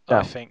think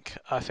No.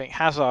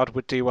 Hazard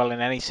would do well in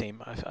any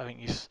team. I think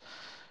he's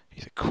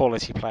a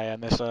quality player,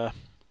 and there's a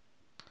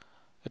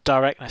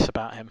directness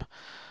about him,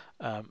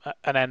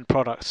 an end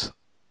product.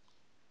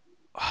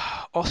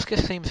 Oscar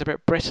seems a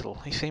bit brittle.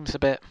 He seems a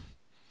bit,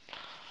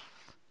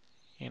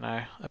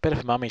 a bit of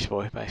a mummy's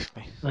boy,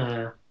 basically.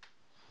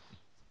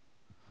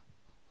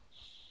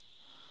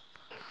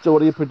 So,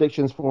 what are your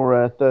predictions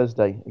for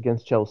Thursday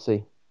against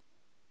Chelsea?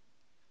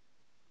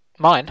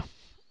 Mine?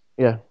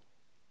 Yeah.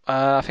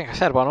 I think I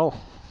said 1-1.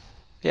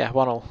 Yeah,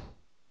 1-1.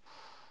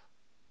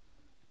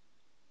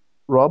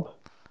 Rob?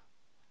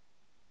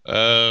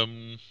 Yeah,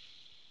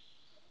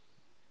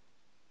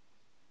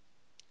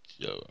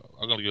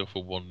 I'm gonna go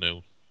for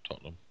 1-0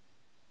 Tottenham.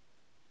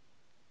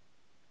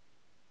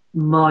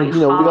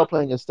 We are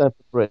playing at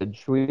Stamford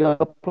Bridge. We are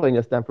playing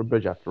at Stamford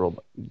Bridge after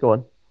all. Go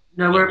on.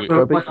 No,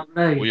 we're White Hart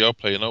Lane. We are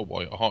playing at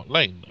White Hart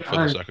Lane for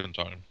the second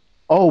time.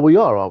 Oh, we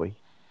are we?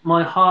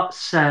 My heart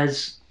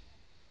says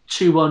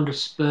 2-1 to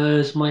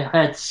Spurs. My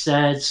head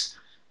says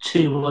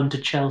 2-1 to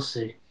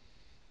Chelsea.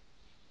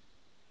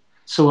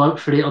 So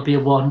hopefully it'll be a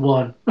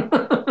 1-1.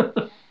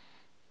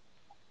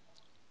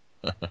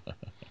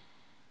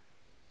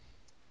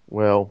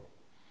 Well,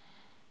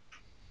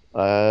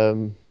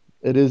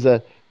 it is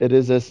a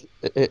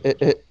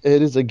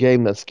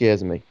game that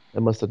scares me, I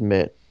must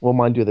admit. Well,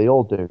 mind you, they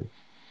all do.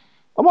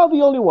 Am I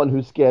the only one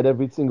who's scared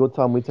every single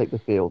time we take the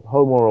field,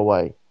 home or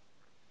away?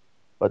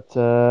 But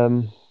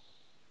no,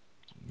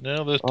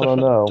 there's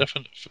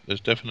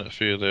there's definite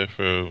fear there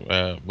for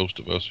most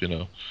of us.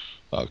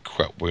 Oh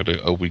crap,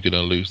 are we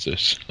gonna lose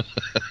this?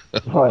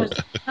 Right.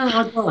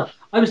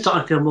 I'm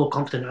starting to feel more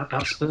confident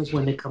about Spurs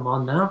when they come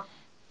on now.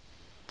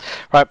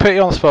 Right, put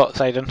you on the spot,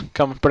 Zayden.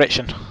 Come,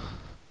 prediction.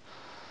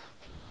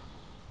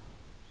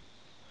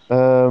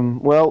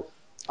 Well,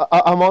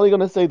 I'm only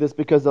going to say this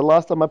because the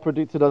last time I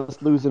predicted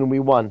us losing, we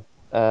won.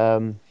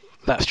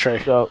 That's true.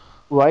 So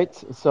right.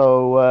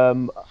 So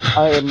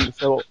I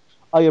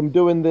am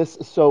doing this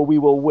so we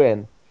will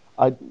win.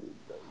 I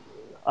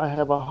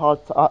have a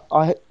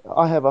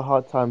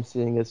hard time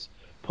seeing us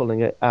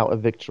pulling it out a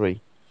victory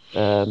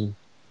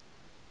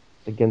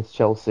against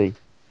Chelsea.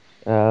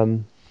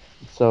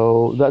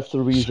 So that's the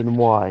reason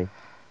why.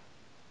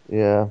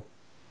 Yeah.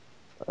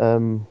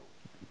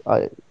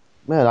 I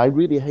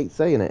really hate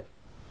saying it.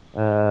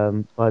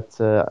 But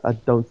I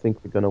don't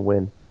think we're going to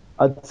win.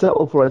 I'd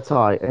settle for a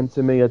tie, and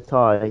to me, a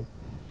tie.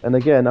 And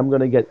again, I'm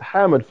going to get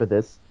hammered for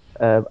this.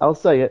 I'll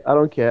say it. I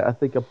don't care. I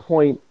think a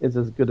point is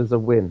as good as a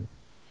win.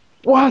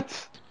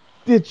 What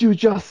did you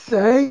just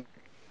say?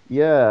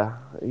 Yeah,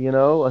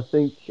 I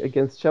think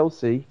against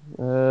Chelsea,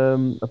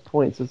 a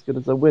point's as good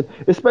as a win.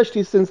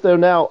 Especially since they're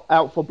now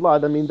out for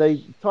blood. I mean,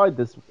 they tied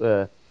this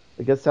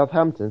against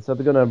Southampton, so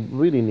they're going to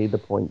really need the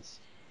points.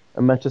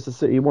 And Manchester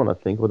City won, I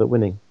think, with it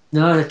winning.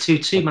 No, they're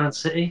 2-2 Man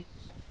City.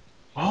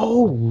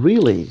 Oh,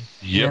 really? Yep.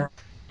 Yeah.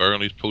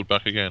 Burnley's pulled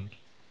back again.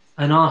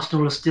 And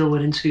Arsenal are still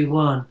winning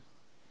 2-1.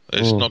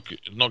 It's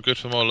not good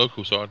for my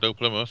local side, though,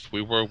 Plymouth.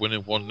 We were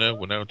winning 1-0.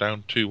 We're now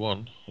down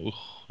 2-1. Ooh,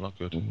 not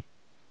good.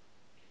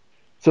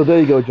 So there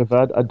you go,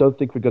 Javad. I don't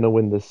think we're going to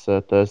win this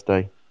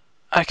Thursday.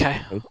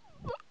 Okay.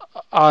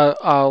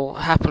 I'll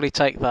happily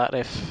take that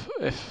if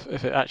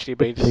it actually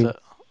means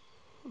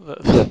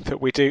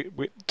that we do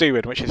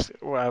win, which is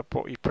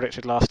what you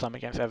predicted last time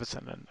against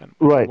Everton and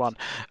right. won.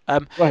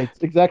 Right,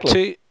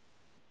 exactly.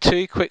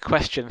 Two quick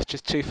questions,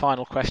 just two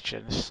final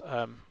questions.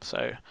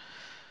 So,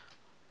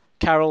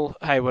 Carol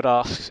Hayward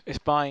asks, is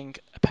buying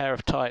a pair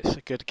of tights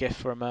a good gift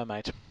for a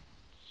mermaid?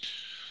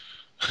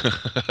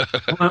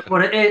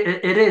 Well,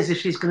 it is if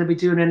she's going to be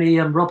doing any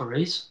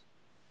robberies.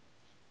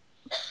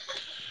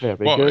 Very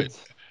Well, good.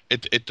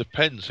 it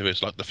depends if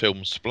it's like the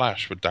film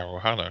Splash with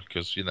Daryl Hannah,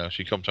 because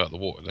she comes out of the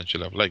water, then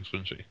she'll have legs,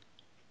 wouldn't she?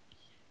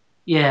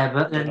 Yeah,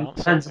 but Good then it answer,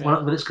 depends on yeah.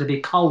 whether it's going to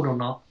be cold or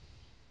not.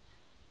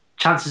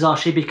 Chances are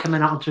she'd be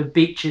coming out onto a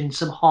beach in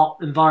some hot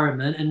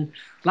environment, and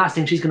last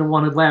thing she's going to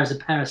want to wear is a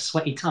pair of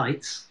sweaty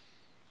tights.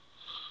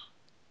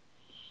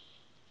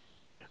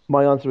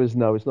 My answer is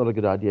no. It's not a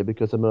good idea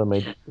because a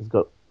mermaid has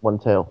got one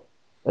tail,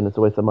 and it's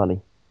a waste of money.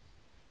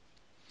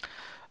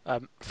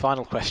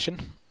 Final question.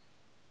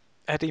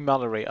 Eddie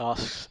Mullery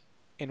asks,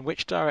 in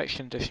which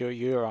direction does your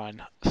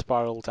urine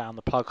spiral down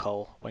the plug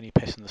hole when you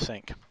piss in the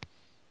sink?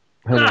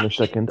 Hang on a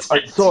second.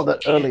 I saw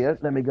that earlier.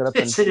 Let me get up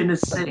and It's in the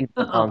sink. give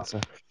an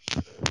answer.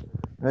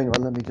 Hang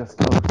on. Let me just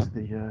go to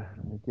the.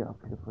 Let me get up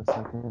here for a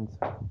second.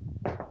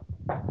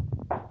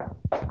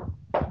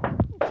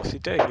 What's he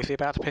doing? Is he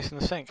about to piss in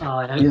the sink? Oh,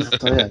 I hope Yes,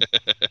 not. I am.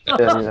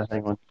 Yeah.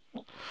 Hang on.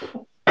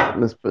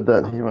 Let's put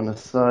that here on the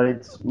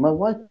side. My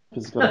wife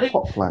has got a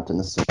pot plant in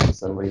the sink for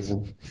some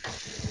reason.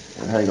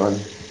 Hang on.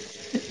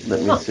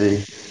 Let me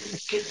see.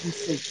 Kitchen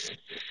sink.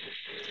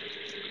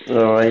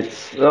 All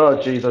right.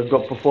 Oh, geez, I've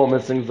got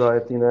performance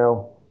anxiety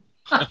now.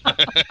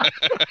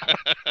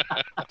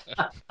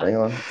 Hang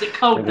on. Is it Here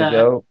cold we there?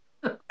 go.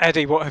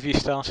 Eddie, what have you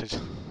started?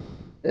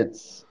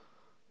 It's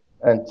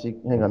anti.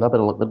 Hang on. I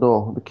better lock the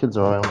door. The kids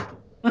are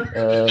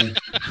around.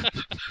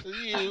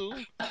 Ew.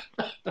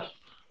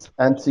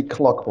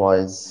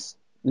 Anti-clockwise.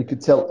 You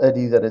could tell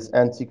Eddie that it's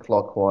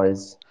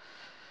anti-clockwise.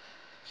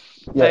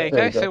 There Yeah, you there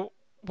go. you go. So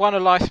one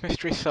of life's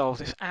mystery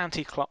solved. It's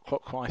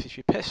anti-clockwise. If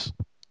you piss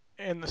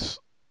in the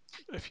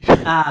if you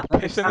Ah,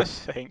 but piss in the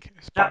sink, it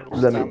that-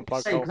 spirals Let down me the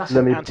plug Same, hole. that's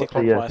let me put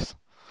Anti-clockwise.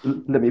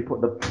 let me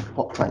put the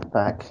pot plant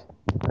back.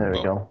 There we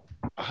Oh. go.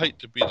 I hate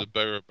to be the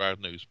bearer of bad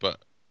news, but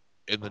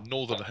in the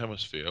northern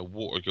hemisphere,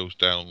 water goes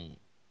down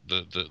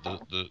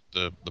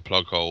the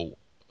plug hole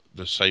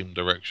the same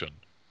direction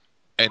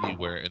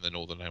anywhere in the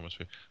northern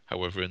hemisphere.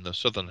 However, in the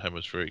southern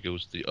hemisphere, it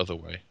goes the other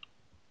way.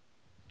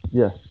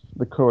 Yeah,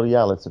 the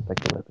Coriolis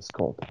effect, what it's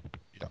called.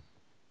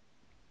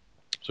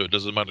 So it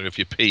doesn't matter if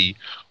you pee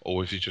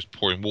or if you're just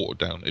pouring water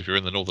down. If you're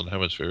in the northern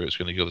hemisphere, it's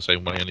going to go the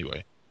same way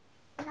anyway.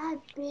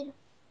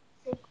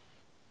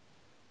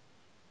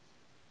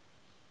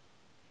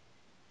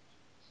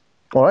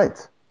 All right,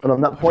 and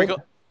on that Have point,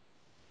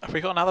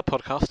 we got another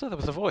podcaster? There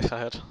was a voice I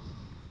heard.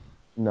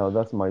 no,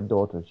 that's my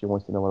daughter. She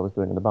wants to know what I was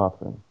doing in the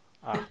bathroom.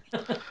 Ah.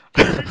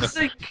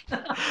 sink.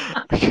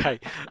 Okay.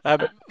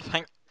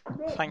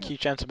 Thank you,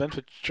 gentlemen,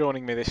 for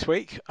joining me this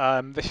week.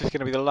 This is going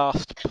to be the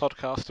last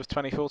podcast of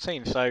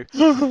 2014. So,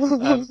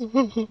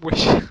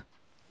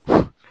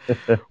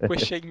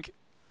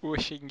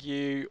 wishing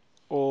you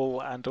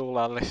all and all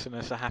our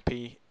listeners a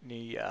happy New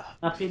Year.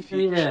 Happy New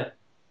Year.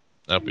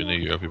 Happy New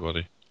Year,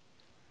 everybody.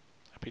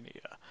 Happy New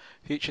Year.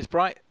 Future's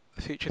bright.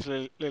 The future's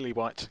lily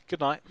white. Good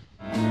night.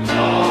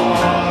 Oh,